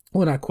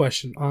 Well, not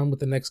question, on with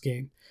the next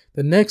game.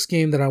 The next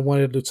game that I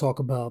wanted to talk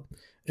about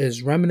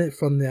is Remnant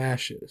from the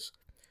Ashes.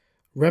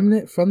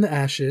 Remnant from the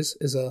Ashes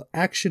is an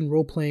action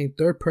role-playing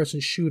third-person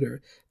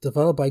shooter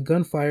developed by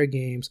Gunfire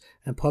Games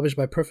and published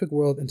by Perfect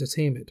World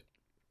Entertainment.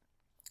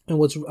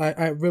 And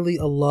I really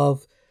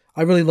love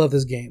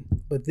this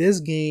game, but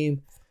this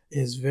game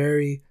is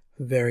very,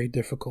 very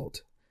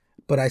difficult.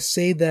 But I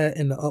say that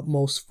in the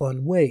utmost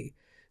fun way.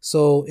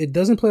 So it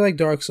doesn't play like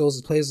Dark Souls.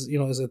 It plays,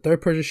 as a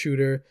third-person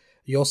shooter.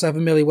 You also have a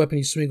melee weapon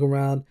you swing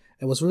around.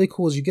 And what's really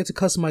cool is you get to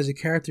customize your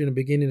character in the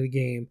beginning of the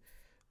game.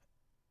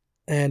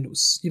 And,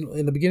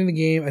 in the beginning of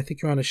the game, I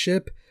think you're on a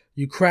ship.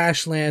 You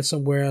crash land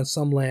somewhere on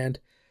some land.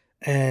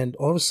 And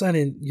all of a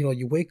sudden,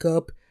 you wake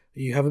up.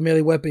 You have a melee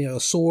weapon, a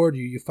sword.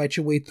 You fight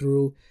your way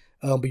through.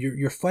 But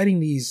you're fighting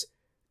these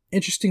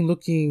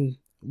interesting-looking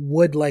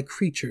wood-like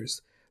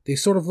creatures. They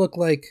sort of look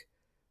like,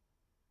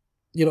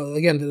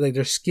 again, like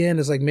their skin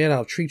is like made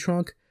out of tree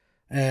trunk.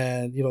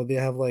 And, they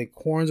have like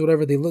horns,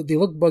 whatever. They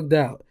look bugged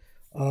out.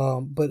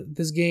 But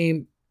this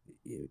game,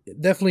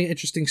 definitely an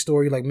interesting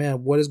story. Like,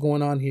 man, what is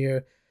going on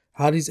here?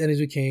 How these enemies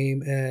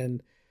became,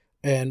 and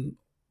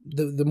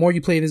the more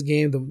you play this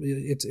game,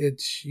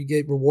 you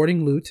get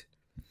rewarding loot.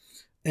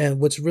 And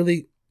what's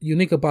really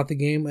unique about the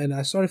game, and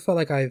I sort of felt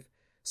like I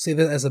say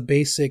that as a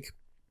basic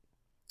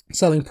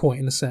selling point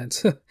in a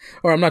sense,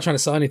 or I'm not trying to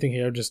sell anything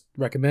here, I'm just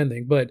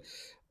recommending, but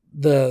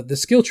the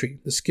skill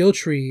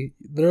tree,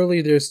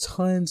 literally there's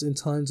tons and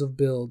tons of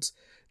builds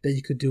that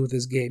you could do with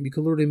this game. You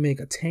could literally make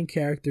a tank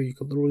character. You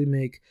could literally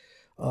make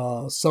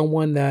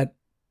someone that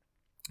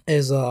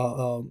is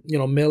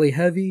melee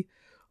heavy,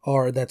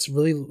 or that's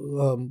really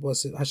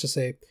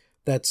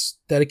that's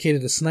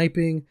dedicated to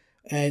sniping,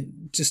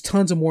 and just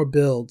tons of more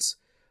builds.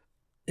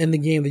 in the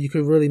game that you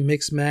could really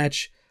mix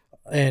match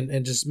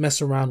and just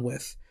mess around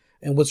with.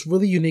 And what's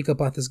really unique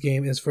about this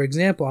game is, for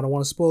example, I don't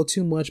want to spoil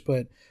too much,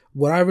 but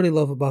what I really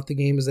love about the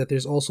game is that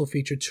there's also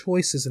featured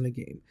choices in the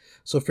game.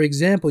 So for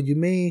example, you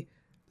may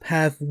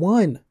have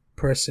one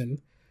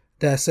person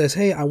that says,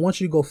 hey, I want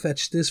you to go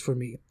fetch this for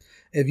me.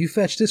 If you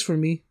fetch this for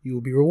me, you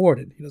will be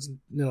rewarded. He doesn't,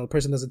 the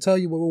person doesn't tell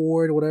you what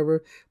reward or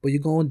whatever, but you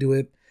go and do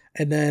it.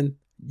 And then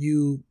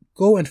you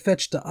go and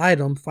fetch the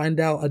item, find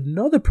out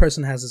another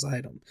person has this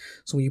item.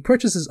 So when you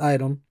purchase this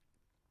item,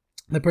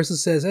 the person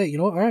says, hey,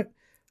 all right,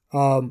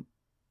 I'll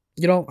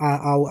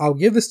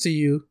give this to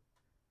you,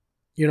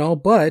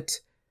 but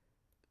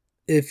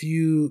if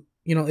you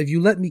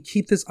let me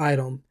keep this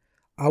item,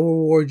 I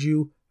will reward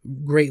you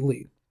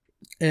greatly.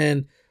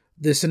 And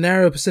the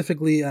scenario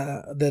specifically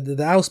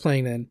that I was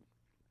playing in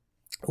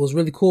was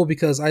really cool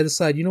because I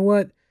decided, you know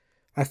what?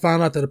 I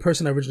found out that the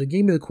person that originally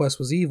gave me the quest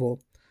was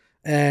evil.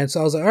 And so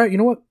I was like, all right, you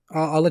know what?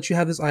 I'll let you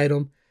have this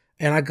item.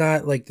 And I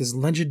got like this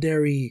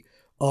legendary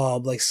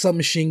like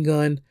submachine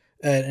gun.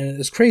 And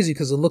it's crazy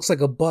because it looks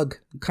like a bug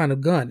kind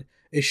of gun.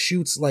 It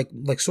shoots like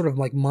sort of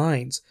like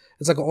mines.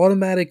 It's like an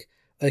automatic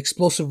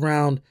explosive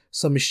round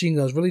submachine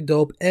gun. It's really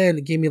dope. And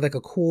it gave me like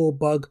a cool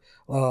bug,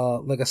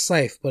 like a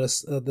scythe. But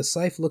the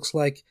scythe looks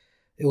like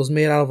it was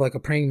made out of like a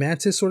praying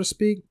mantis, so to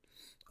speak,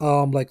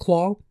 like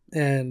claw.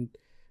 And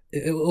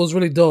it was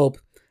really dope.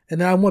 And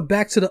then I went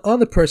back to the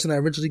other person that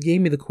originally gave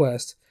me the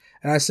quest.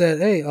 And I said,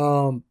 hey,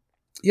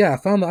 yeah, I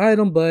found the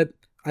item, but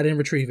I didn't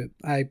retrieve it.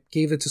 I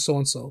gave it to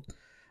so-and-so.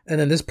 And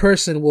then this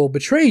person will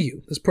betray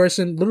you. This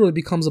person literally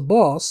becomes a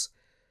boss.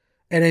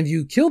 And if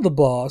you kill the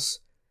boss,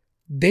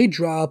 they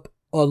drop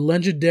a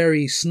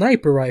legendary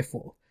sniper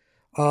rifle.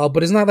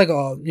 But it's not like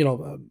a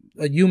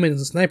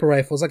human sniper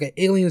rifle. It's like an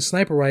alien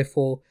sniper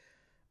rifle.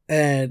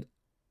 And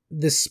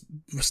this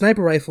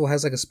sniper rifle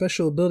has like a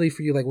special ability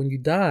for you. Like when you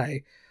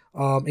die,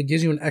 it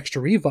gives you an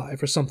extra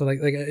revive or something, like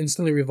it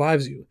instantly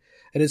revives you.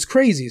 And it's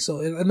crazy. So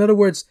in other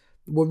words,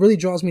 what really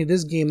draws me to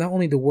this game, not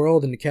only the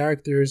world and the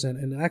characters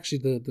and actually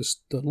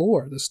the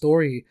lore, the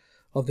story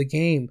of the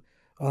game,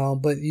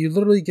 but you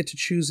literally get to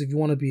choose if you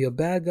want to be a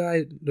bad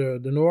guy.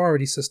 The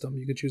noirity system,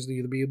 you could choose to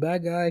either be a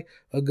bad guy,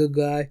 a good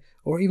guy,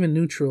 or even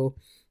neutral.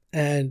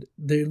 And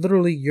they're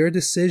literally, your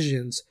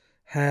decisions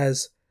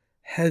has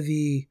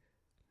heavy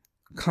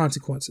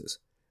consequences.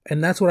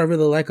 And that's what I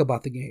really like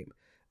about the game.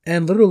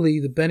 And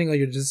literally, depending on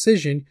your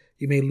decision,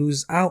 you may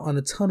lose out on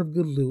a ton of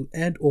good loot,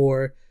 and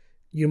or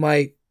you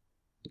might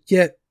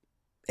get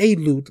a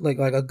loot like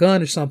a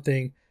gun or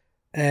something,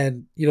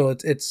 and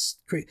it's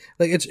great.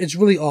 Like it's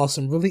really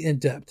awesome, really in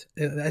depth.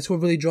 That's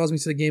what really draws me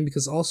to the game,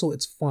 because also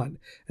it's fun.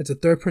 It's a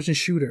third-person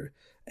shooter,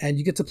 and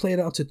you get to play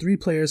it out to 3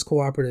 players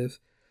cooperative,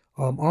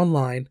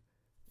 online.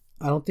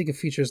 I don't think it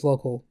features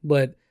local,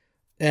 but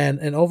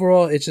and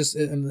overall it's just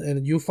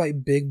and you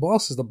fight big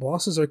bosses. The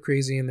bosses are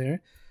crazy in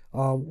there.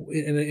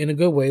 In a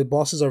good way. The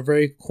bosses are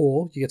very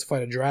cool. You get to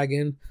fight a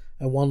dragon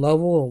at one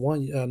level,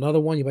 and another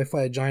one you might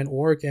fight a giant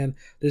orc, and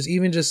there's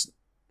even just,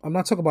 I'm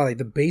not talking about like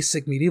the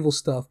basic medieval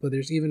stuff, but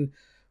there's even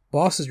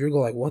bosses where you go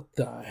like, what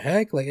the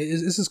heck? Like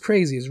this is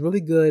crazy. It's really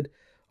good.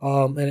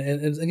 And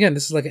again,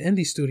 this is like an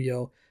indie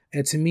studio,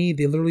 and to me,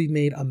 they literally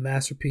made a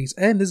masterpiece.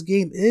 And this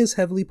game is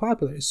heavily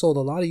popular. It sold a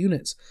lot of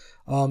units.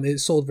 It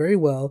sold very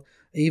well,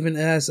 even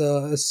as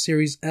a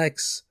Series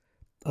X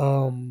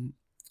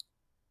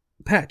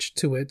patch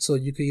to it, so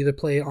you could either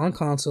play it on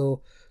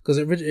console, because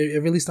it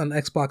released on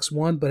Xbox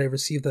One, but it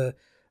received the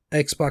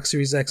Xbox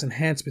Series X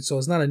enhancement, so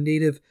it's not a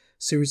native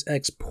Series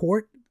X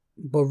port,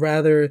 but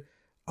rather,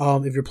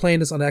 if you're playing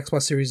this on the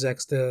Xbox Series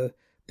X, the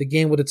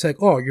game will detect,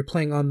 oh, you're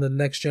playing on the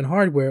next gen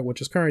hardware, which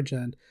is current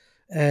gen,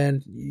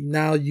 and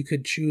now you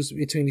could choose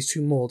between these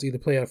two modes, either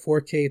play at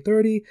 4K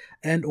 30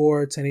 and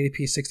or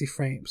 1080p 60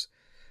 frames.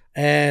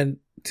 And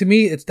to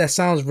me, that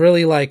sounds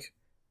really like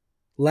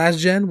last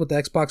gen with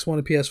the Xbox One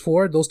and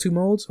PS4, those two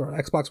modes, or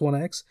Xbox One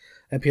X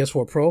and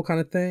PS4 Pro kind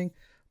of thing.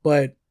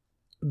 But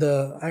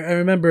I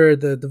remember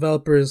the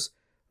developers,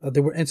 they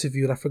were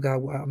interviewed. I forgot,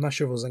 I'm not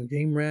sure if it was on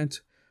Game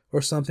Rant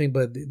or something,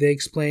 but they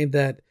explained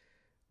that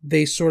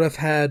they sort of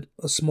had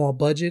a small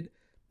budget,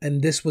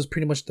 and this was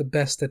pretty much the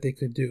best that they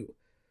could do.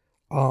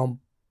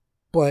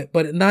 But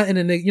not in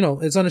a,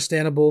 it's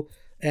understandable.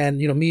 And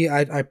me,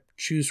 I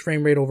choose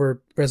frame rate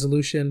over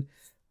resolution.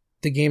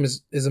 The game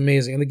is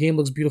amazing, and the game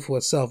looks beautiful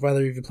itself.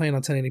 Rather, if you're playing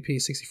on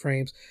 1080p 60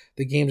 frames,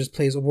 the game just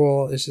plays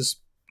overall. It's just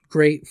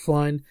great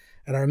fun.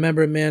 And I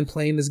remember, man,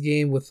 playing this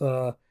game with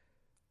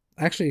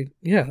actually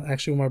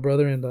with my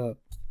brother and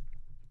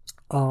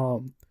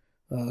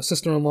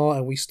sister-in-law,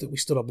 and we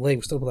stood up late.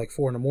 We stood up like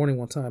 4 a.m.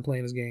 one time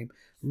playing this game.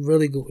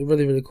 Really good,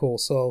 really, really cool.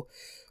 So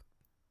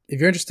if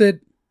you're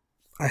interested,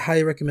 I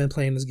highly recommend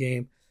playing this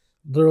game.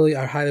 Literally,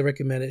 I highly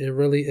recommend it. It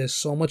really is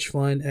so much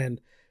fun,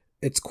 and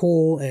it's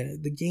cool,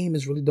 and the game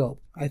is really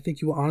dope. I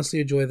think you will honestly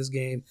enjoy this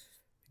game.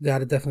 You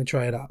gotta definitely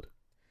try it out.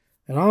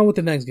 And on with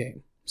the next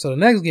game. So the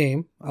next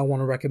game I want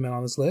to recommend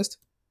on this list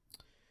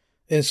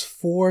is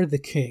For the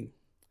King.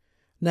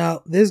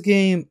 Now, this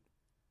game,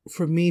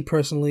 for me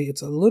personally,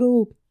 it's a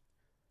little,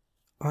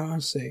 I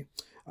don't say,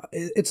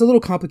 It's a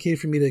little complicated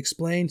for me to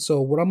explain.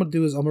 So what I'm gonna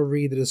do is I'm gonna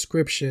read the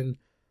description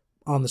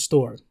on the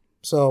store.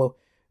 So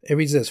it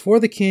reads this: For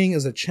the King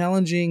is a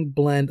challenging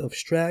blend of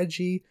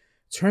strategy,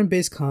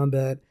 turn-based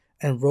combat,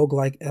 and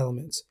roguelike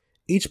elements.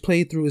 Each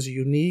playthrough is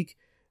unique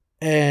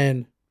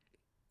and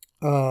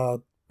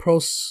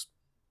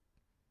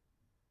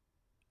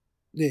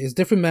it's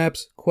different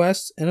maps,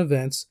 quests, and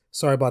events.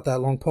 Sorry about that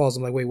long pause.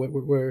 I'm like, wait,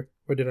 where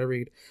did I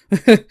read?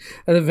 And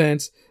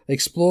events.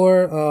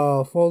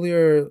 Explore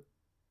Foiler,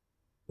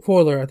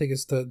 I think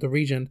it's the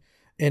region,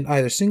 in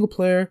either single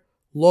player,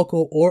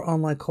 local, or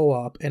online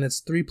co-op. And it's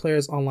 3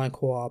 players online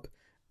co-op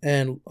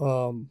and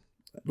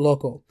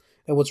local.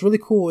 And what's really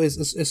cool is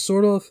it's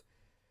sort of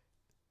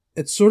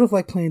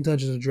like playing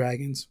Dungeons and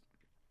Dragons,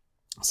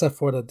 except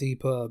for the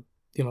deep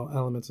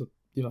elements of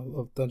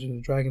Dungeons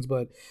and Dragons.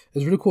 But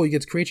it's really cool. You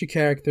get to create your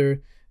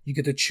character. You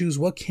get to choose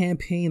what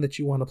campaign that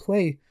you want to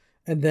play,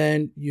 and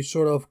then you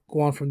sort of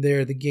go on from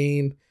there. The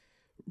game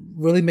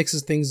really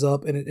mixes things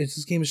up, and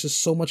this game is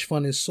just so much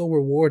fun. It's so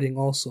rewarding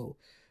also,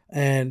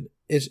 and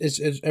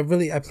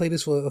I played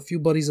this with a few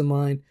buddies of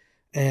mine,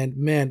 and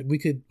man, we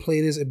could play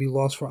this and be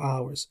lost for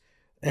hours.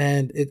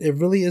 And it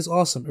really is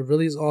awesome. It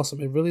really is awesome.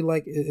 It really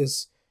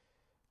is,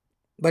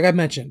 like I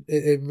mentioned,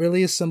 it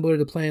really is similar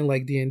to playing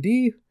like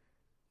D&D,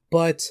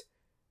 but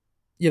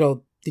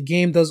the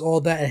game does all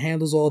that, it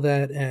handles all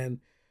that, and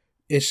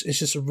it's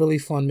just a really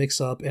fun mix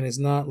up, and it's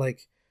not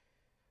like,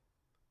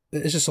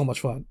 it's just so much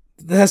fun.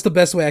 That's the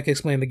best way I can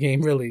explain the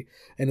game, really.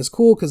 And it's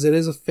cool because it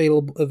is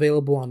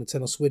available on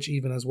Nintendo Switch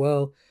even as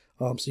well,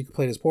 so you can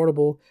play this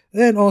portable.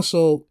 And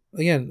also,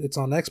 again, it's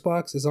on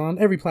Xbox, it's on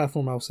every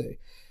platform, I'll say,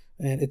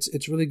 and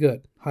it's really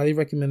good. Highly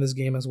recommend this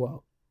game as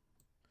well.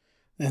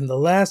 And the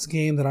last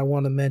game that I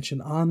want to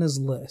mention on this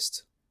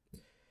list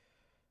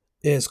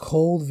is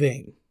Cold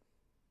Vein.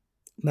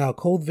 Now,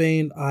 Cold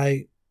Vein,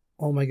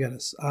 oh my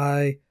goodness,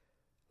 I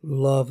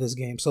love this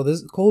game. So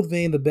this Cold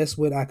Vein, the best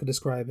way I could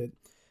describe it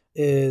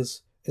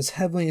is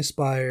heavily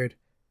inspired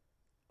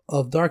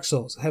of Dark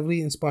Souls, heavily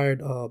inspired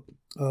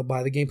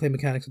by the gameplay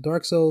mechanics of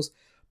Dark Souls,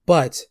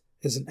 but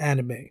is an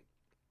anime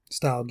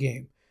style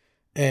game.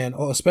 And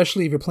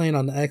especially if you're playing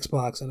on the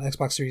Xbox and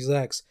Xbox Series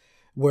X,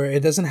 where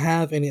it doesn't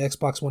have any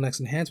Xbox One X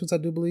enhancements, I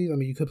do believe. I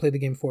mean, you could play the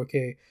game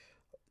 4K.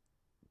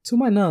 To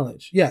my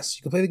knowledge, yes,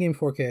 you can play the game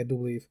 4K, I do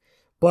believe.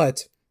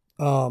 But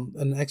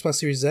an Xbox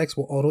Series X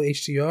with auto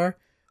HDR,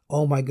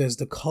 oh my goodness,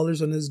 the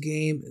colors on this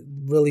game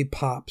really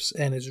pops,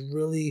 and it's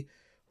really,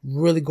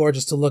 really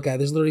gorgeous to look at.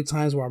 There's literally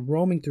times where I'm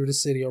roaming through the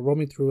city or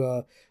roaming through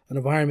an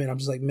environment. I'm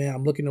just like, man,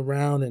 I'm looking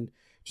around and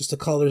just the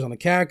colors on the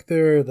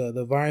character, the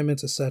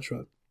environments,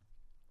 etc.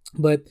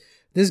 But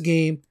this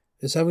game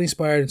is heavily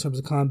inspired in terms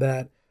of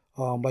combat,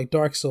 like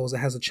Dark Souls. It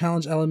has a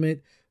challenge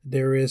element.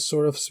 There is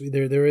sort of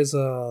there is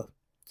a,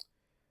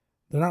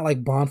 they're not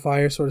like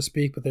bonfires, so to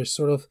speak, but there's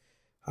sort of,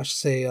 I should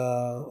say,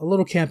 a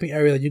little camping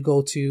area that you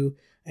go to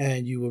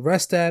and you will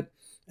rest at.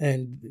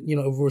 And,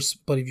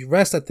 but if you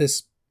rest at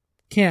this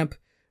camp,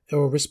 it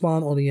will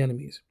respawn all the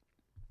enemies.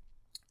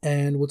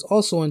 And what's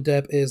also in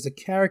depth is the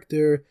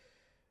character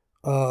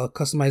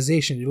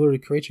customization. You literally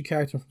create your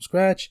character from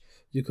scratch.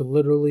 You could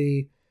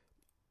literally,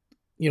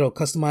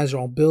 customize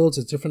your own builds.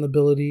 It's different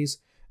abilities.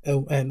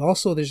 And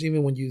also there's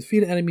even when you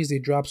defeat enemies, they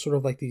drop sort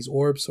of like these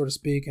orbs, so to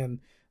speak. And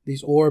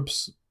these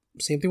orbs,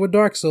 same thing with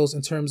Dark Souls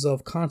in terms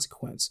of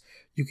consequence.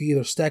 You can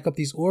either stack up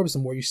these orbs. The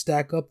more you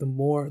stack up,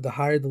 the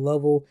higher the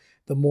level,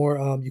 the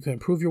more you can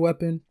improve your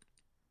weapon,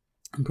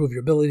 improve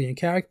your ability and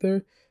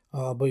character.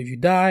 But if you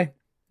die,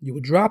 you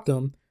would drop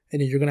them, and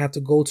then you're going to have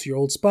to go to your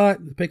old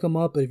spot to pick them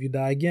up. But if you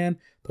die again,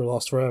 they're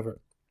lost forever.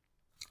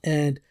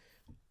 And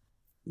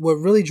what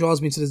really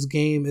draws me to this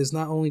game is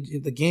not only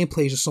the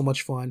gameplay is just so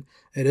much fun.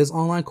 It is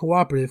online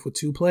cooperative with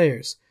 2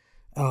 players.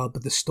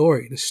 But the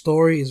story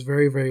is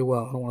very, very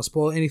well. I don't want to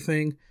spoil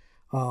anything.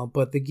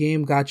 But the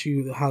game got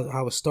you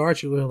how it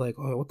starts. You're like,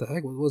 oh, what the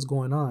heck? What's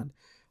going on?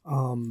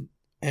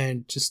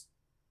 And just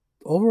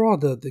overall,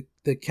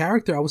 the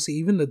character, I would say,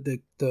 even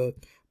the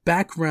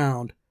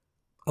background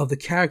of the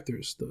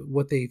characters,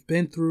 what they've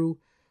been through,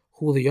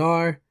 who they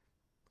are,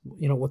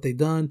 what they've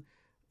done.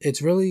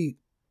 It's really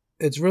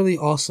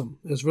awesome.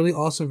 It's really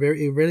awesome.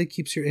 It really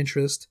keeps your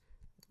interest.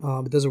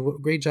 It does a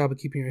great job of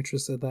keeping your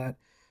interest at that.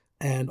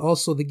 And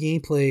also the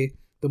gameplay,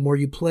 the more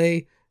you play,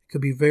 it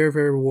could be very,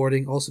 very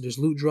rewarding. Also, there's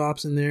loot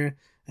drops in there,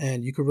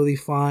 and you could really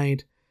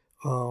find,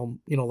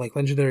 like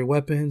legendary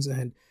weapons,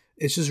 and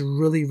it's just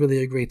really, really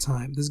a great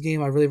time. This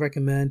game I really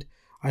recommend.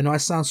 I know I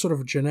sound sort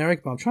of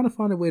generic, but I'm trying to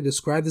find a way to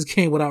describe this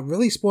game without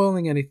really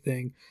spoiling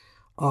anything.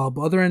 But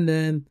other than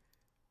that,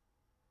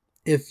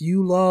 if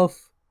you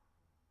love,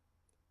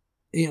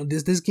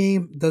 this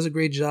game does a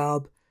great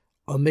job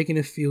of making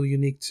it feel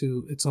unique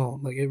to its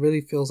own. Like, it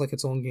really feels like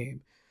its own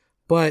game.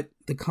 But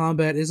the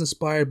combat is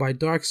inspired by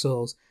Dark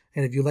Souls,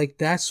 and if you like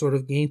that sort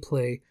of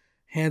gameplay,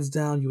 hands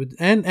down,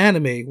 and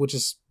anime, which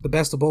is the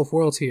best of both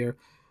worlds here,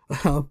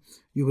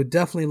 you would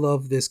definitely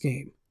love this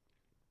game.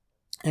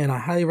 And I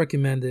highly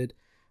recommend it.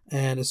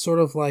 And it's sort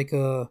of like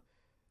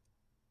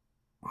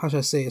how should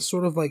I say, it's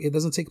sort of like, it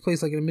doesn't take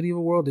place like in a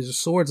medieval world. There's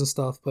just swords and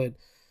stuff, but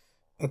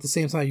at the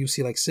same time, you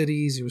see like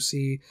cities, you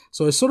see,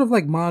 so it's sort of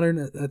like modern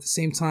at the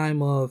same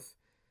time of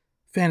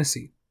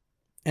fantasy.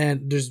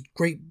 And there's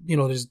great,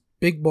 there's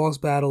big boss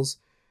battles,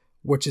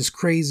 which is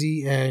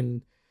crazy,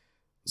 and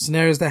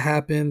scenarios that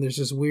happen. There's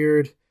just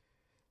weird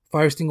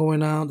fire thing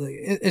going on.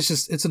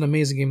 It's an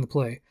amazing game to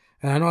play.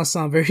 And I know I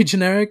sound very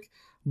generic,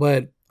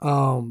 but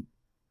I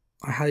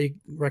highly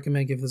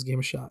recommend giving this game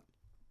a shot.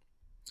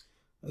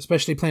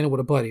 Especially playing it with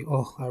a buddy.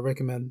 Oh, I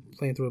recommend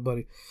playing through a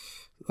buddy.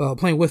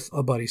 Playing with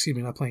a buddy, excuse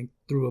me, not playing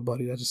through a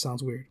buddy. That just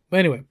sounds weird. But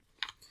anyway.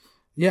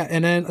 Yeah,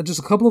 and then just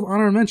a couple of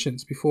honorable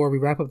mentions before we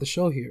wrap up the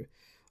show here.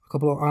 A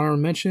couple of honorable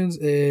mentions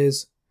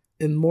is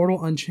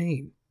Immortal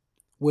Unchained,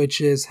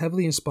 which is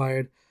heavily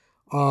inspired.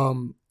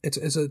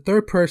 It's a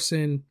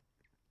third-person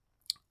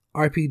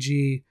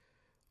RPG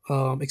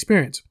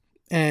experience.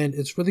 And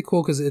it's really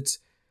cool because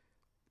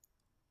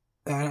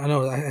I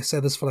know I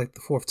said this for like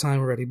the fourth time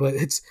already, but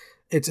it's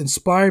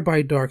inspired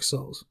by Dark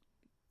Souls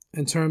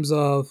in terms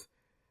of,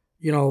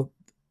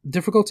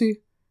 difficulty.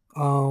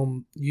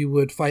 You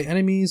would fight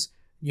enemies,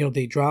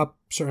 they drop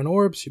certain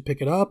orbs, you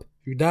pick it up,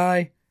 you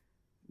die,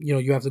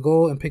 you have to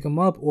go and pick them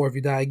up, or if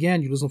you die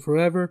again, you lose them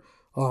forever.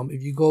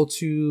 If you go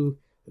to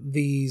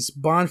these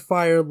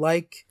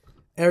bonfire-like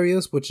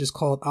areas, which is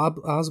called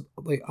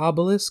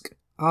obelisk,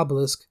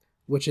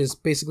 which is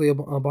basically a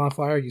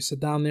bonfire. You sit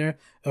down there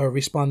or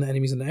respawn the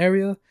enemies in the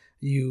area.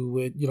 You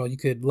would, you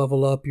could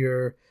level up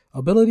your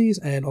abilities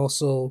and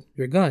also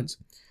your guns.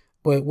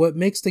 But what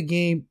makes the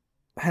game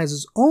has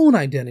its own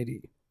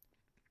identity,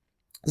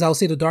 as I would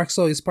say, the Dark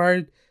Souls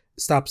inspired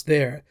stops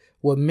there.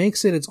 What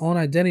makes it its own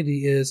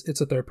identity is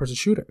it's a third-person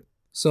shooter.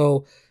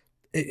 So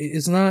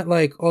it's not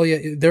like, oh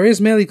yeah, there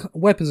is melee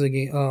weapons in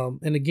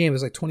the game.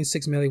 There's like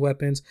 26 melee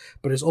weapons,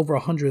 but there's over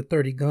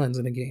 130 guns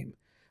in the game.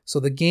 So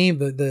the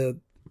game,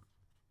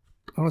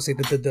 I want to say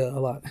a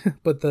lot,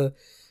 but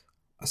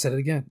I said it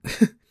again.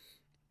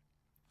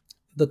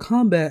 The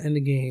combat in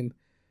the game,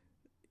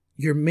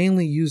 you're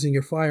mainly using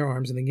your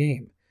firearms in the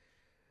game.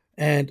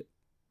 And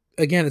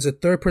again, it's a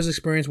third-person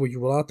experience where you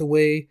roll out the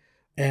way,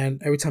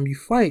 and every time you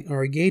fight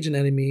or engage an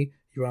enemy,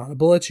 you're out of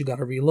bullets, you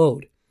gotta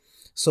reload.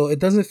 So it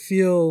doesn't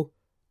feel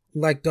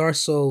like Dark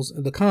Souls,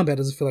 and the combat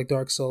doesn't feel like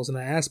Dark Souls in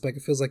that aspect.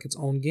 It feels like its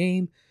own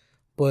game,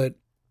 but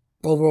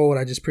overall, what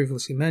I just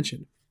previously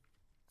mentioned.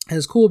 And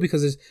it's cool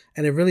because it's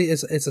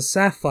a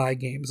sci-fi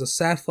game. It's a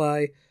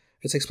sci-fi.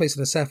 It takes place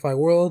in a sci-fi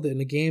world. In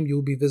the game, you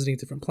will be visiting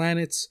different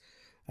planets,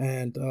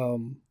 and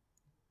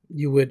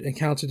you would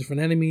encounter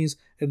different enemies.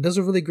 It does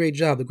a really great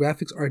job. The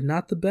graphics are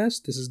not the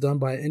best. This is done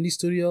by an indie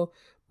studio,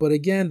 but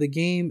again, the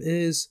game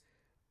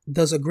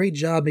does a great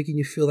job making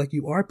you feel like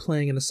you are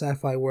playing in a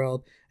sci-fi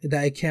world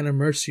that it can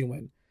immerse you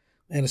in.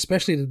 And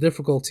especially the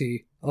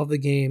difficulty of the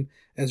game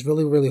is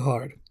really, really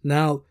hard.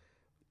 Now,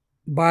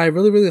 by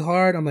really, really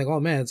hard, I'm like, oh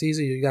man, it's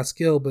easy, you got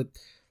skill, but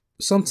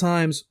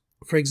sometimes,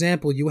 for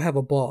example, you have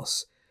a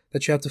boss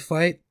that you have to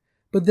fight,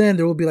 but then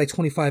there will be like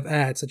 25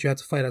 ads that you have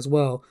to fight as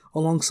well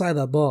alongside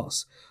that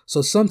boss.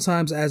 So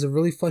sometimes it adds a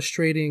really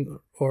frustrating,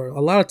 or a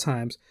lot of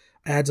times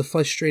adds a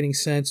frustrating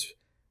sense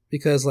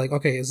because like,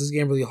 okay, is this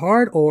game really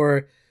hard,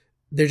 or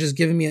they're just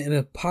giving me an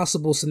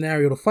impossible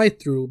scenario to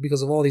fight through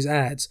because of all these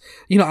ads.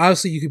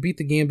 Obviously you could beat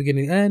the game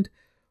beginning to end,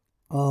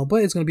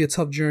 but it's going to be a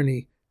tough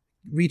journey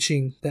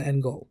reaching the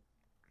end goal.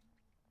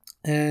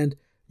 And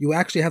you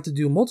actually have to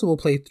do multiple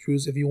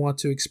playthroughs if you want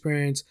to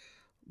experience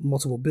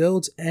multiple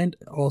builds and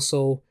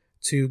also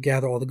to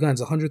gather all the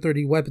guns.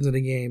 130 weapons in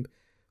the game,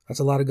 that's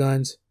a lot of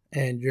guns,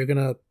 and you're going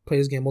to play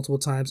this game multiple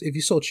times if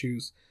you so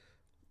choose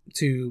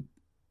to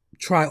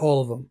try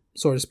all of them,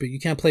 so to speak. You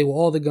can't play with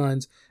all the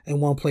guns in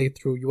one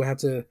playthrough. You will have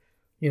to,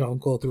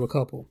 go through a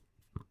couple,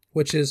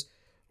 which is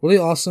really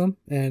awesome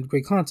and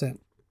great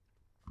content.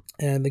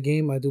 And the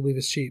game, I do believe,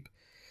 is cheap.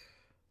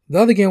 The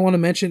other game I want to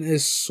mention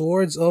is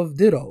Swords of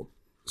Ditto.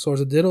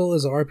 Swords of Ditto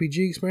is an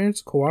RPG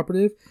experience,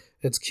 cooperative.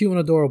 It's cute and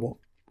adorable.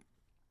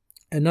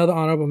 Another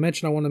honorable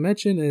mention I want to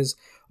mention is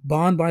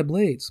Bond by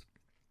Blades,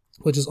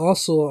 which is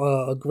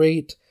also a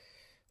great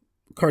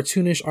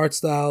cartoonish art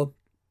style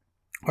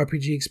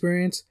RPG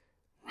experience.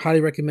 Highly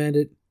recommend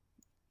it.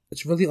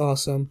 It's really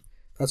awesome.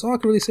 That's all I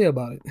can really say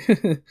about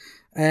it.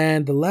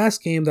 And the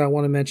last game that I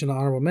want to mention, the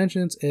honorable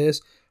mentions,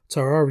 is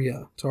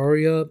Terraria.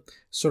 Terraria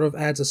sort of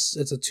it's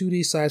a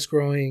 2D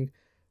side-scrolling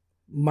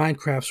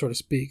Minecraft, so to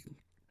speak,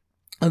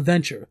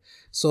 adventure.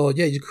 So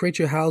yeah, you create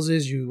your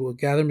houses, you will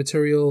gather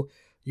material,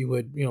 you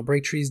would,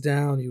 break trees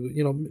down, you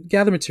would,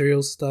 gather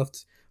materials, stuff.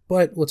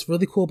 But what's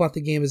really cool about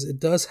the game is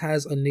it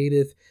has a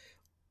native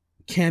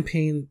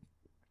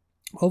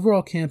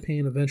overall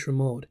campaign adventure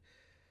mode.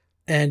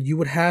 And you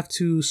would have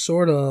to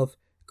sort of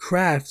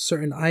craft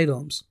certain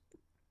items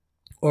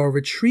or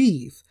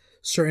retrieve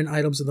certain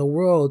items in the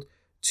world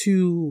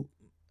to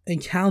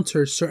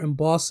encounter certain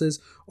bosses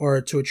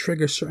or to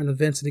trigger certain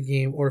events in the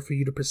game or for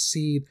you to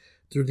proceed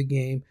through the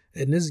game.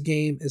 And this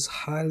game is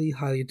highly,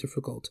 highly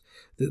difficult.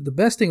 The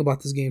best thing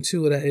about this game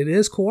too is that it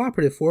is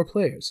cooperative 4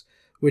 players,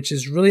 which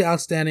is really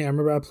outstanding. I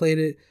remember I played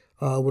it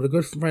with a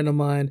good friend of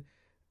mine,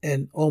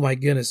 And oh my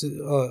goodness,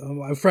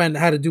 my friend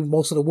had to do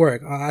most of the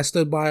work. I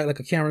stood by like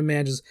a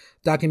cameraman, just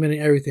documenting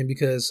everything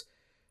because,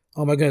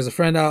 oh my goodness, a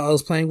friend I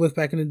was playing with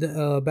back in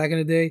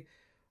the day.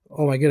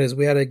 Oh my goodness,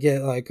 we had to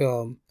get like,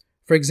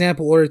 for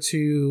example, in order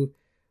to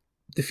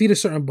defeat a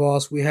certain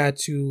boss, we had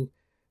to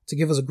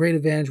give us a great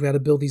advantage. We had to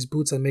build these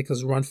boots that make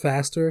us run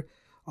faster.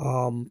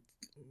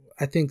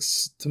 I think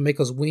to make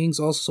us wings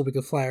also, so we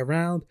could fly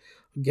around.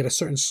 Get a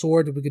certain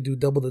sword that we could do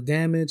double the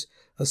damage,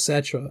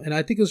 etc. And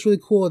I think it was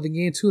really cool in the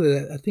game too.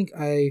 That I think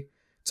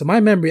to my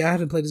memory, I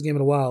haven't played this game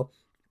in a while,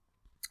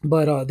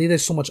 but they did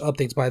so much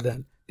updates by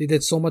then. They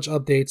did so much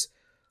updates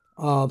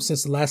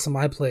since the last time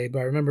I played. But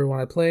I remember when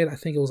I played, I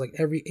think it was like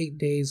every 8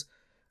 days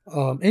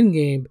in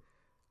game.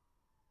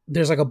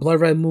 There's like a blood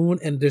red moon,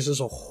 and there's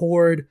just a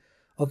horde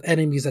of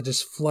enemies that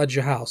just flood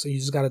your house, and you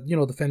just gotta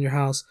defend your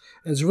house.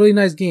 And it's a really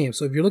nice game.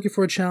 So if you're looking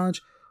for a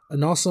challenge,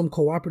 an awesome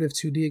cooperative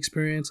 2D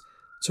experience,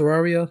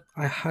 Terraria,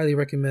 I highly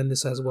recommend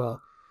this as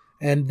well.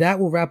 And that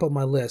will wrap up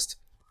my list.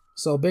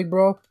 So big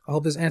bro, I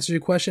hope this answers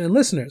your question. And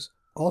listeners,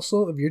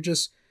 also if you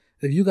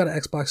got an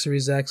Xbox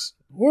Series X,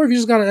 or if you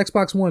just got an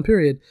Xbox One,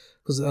 period,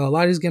 because a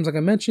lot of these games, like I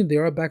mentioned, they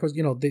are backwards,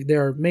 they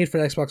are made for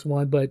the Xbox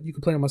One, but you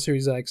can play them on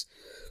Series X.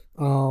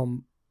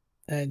 And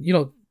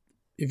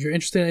if you're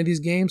interested in any of these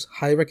games,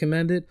 highly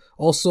recommend it.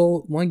 Also,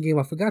 one game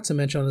I forgot to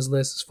mention on this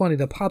list, it's funny,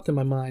 that popped in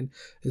my mind,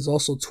 is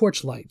also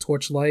Torchlight.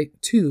 Torchlight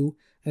 2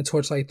 and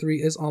Torchlight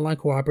 3 is online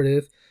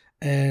cooperative,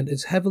 and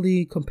it's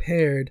heavily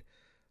compared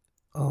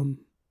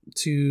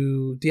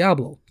to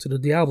Diablo, to the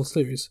Diablo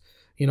series.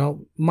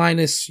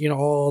 Minus,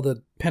 all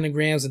the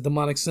pentagrams and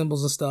demonic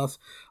symbols and stuff.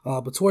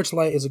 But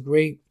Torchlight is a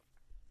great,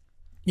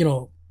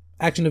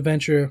 action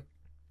adventure,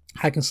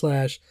 hack and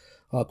slash,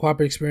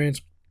 cooperative experience.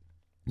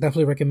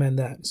 Definitely recommend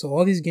that. So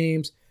all these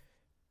games,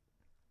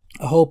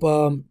 I hope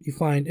you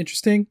find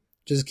interesting.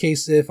 Just in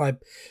case if I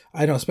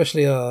know,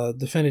 especially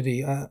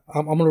Definity, I'm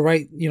gonna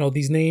write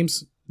these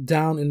names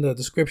down in the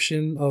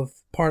description of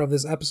part of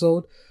this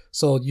episode,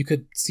 so you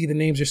could see the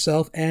names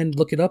yourself and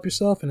look it up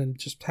yourself, and then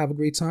just have a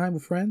great time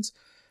with friends,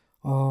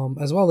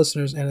 as well,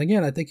 listeners. And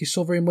again, I thank you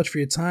so very much for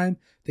your time.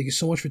 Thank you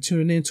so much for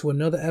tuning in to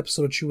another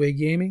episode of True A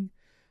Gaming,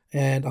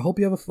 and I hope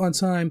you have a fun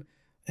time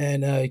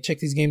and check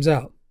these games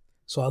out.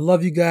 So I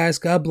love you guys.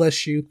 God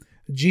bless you.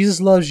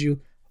 Jesus loves you.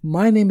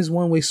 My name is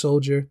One Way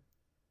Soldier.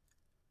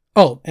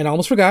 Oh, and I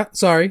almost forgot.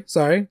 Sorry.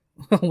 I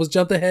almost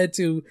jumped ahead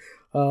to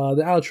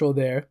the outro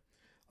there.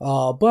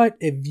 But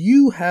if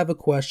you have a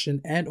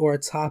question and or a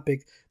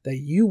topic that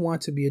you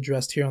want to be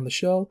addressed here on the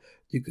show,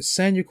 you could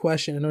send your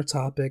question and or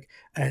topic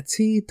at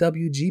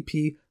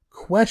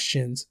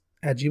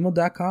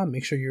twgpquestions@gmail.com.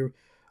 Make sure you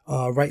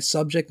write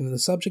subject in the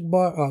subject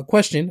bar,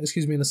 question, in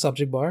the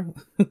subject bar.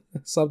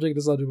 Subject in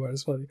the subject bar,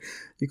 that's funny.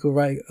 You could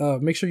write,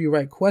 make sure you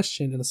write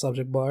question in the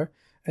subject bar,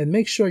 and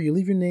make sure you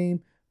leave your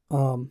name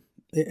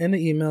in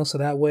the email, so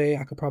that way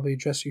I could probably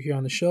address you here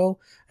on the show,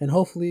 and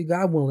hopefully,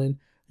 God willing,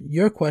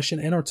 your question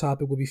and or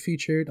topic will be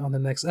featured on the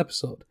next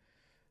episode.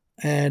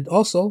 And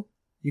also,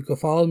 you can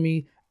follow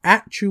me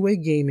at True A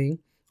Gaming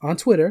on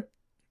Twitter.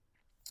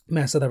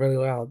 Man, I said that really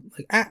loud.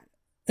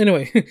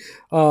 Anyway,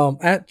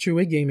 at True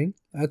A Gaming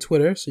at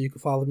Twitter, so you can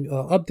follow me,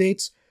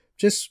 updates.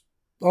 Just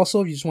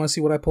also, if you just want to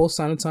see what I post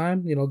time to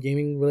time,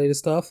 gaming related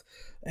stuff.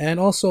 And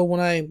also when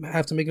I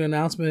have to make an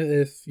announcement,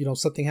 if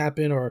something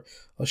happened or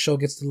a show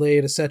gets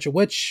delayed, etc.,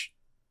 which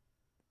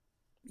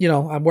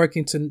I'm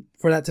working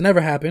for that to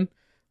never happen.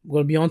 I'm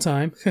going to be on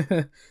time,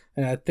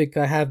 and I think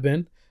I have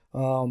been.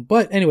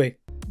 But anyway,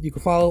 you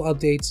can follow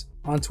updates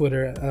on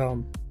Twitter.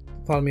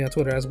 Follow me on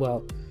Twitter as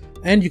well.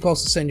 And you can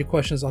also send your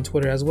questions on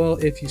Twitter as well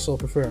if you so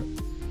prefer.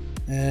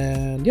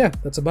 And yeah,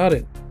 that's about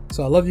it.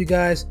 So I love you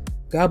guys.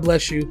 God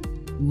bless you.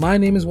 My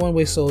name is One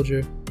Way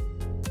Soldier,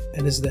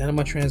 and this is the end of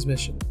my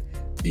transmission.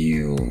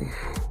 Pew.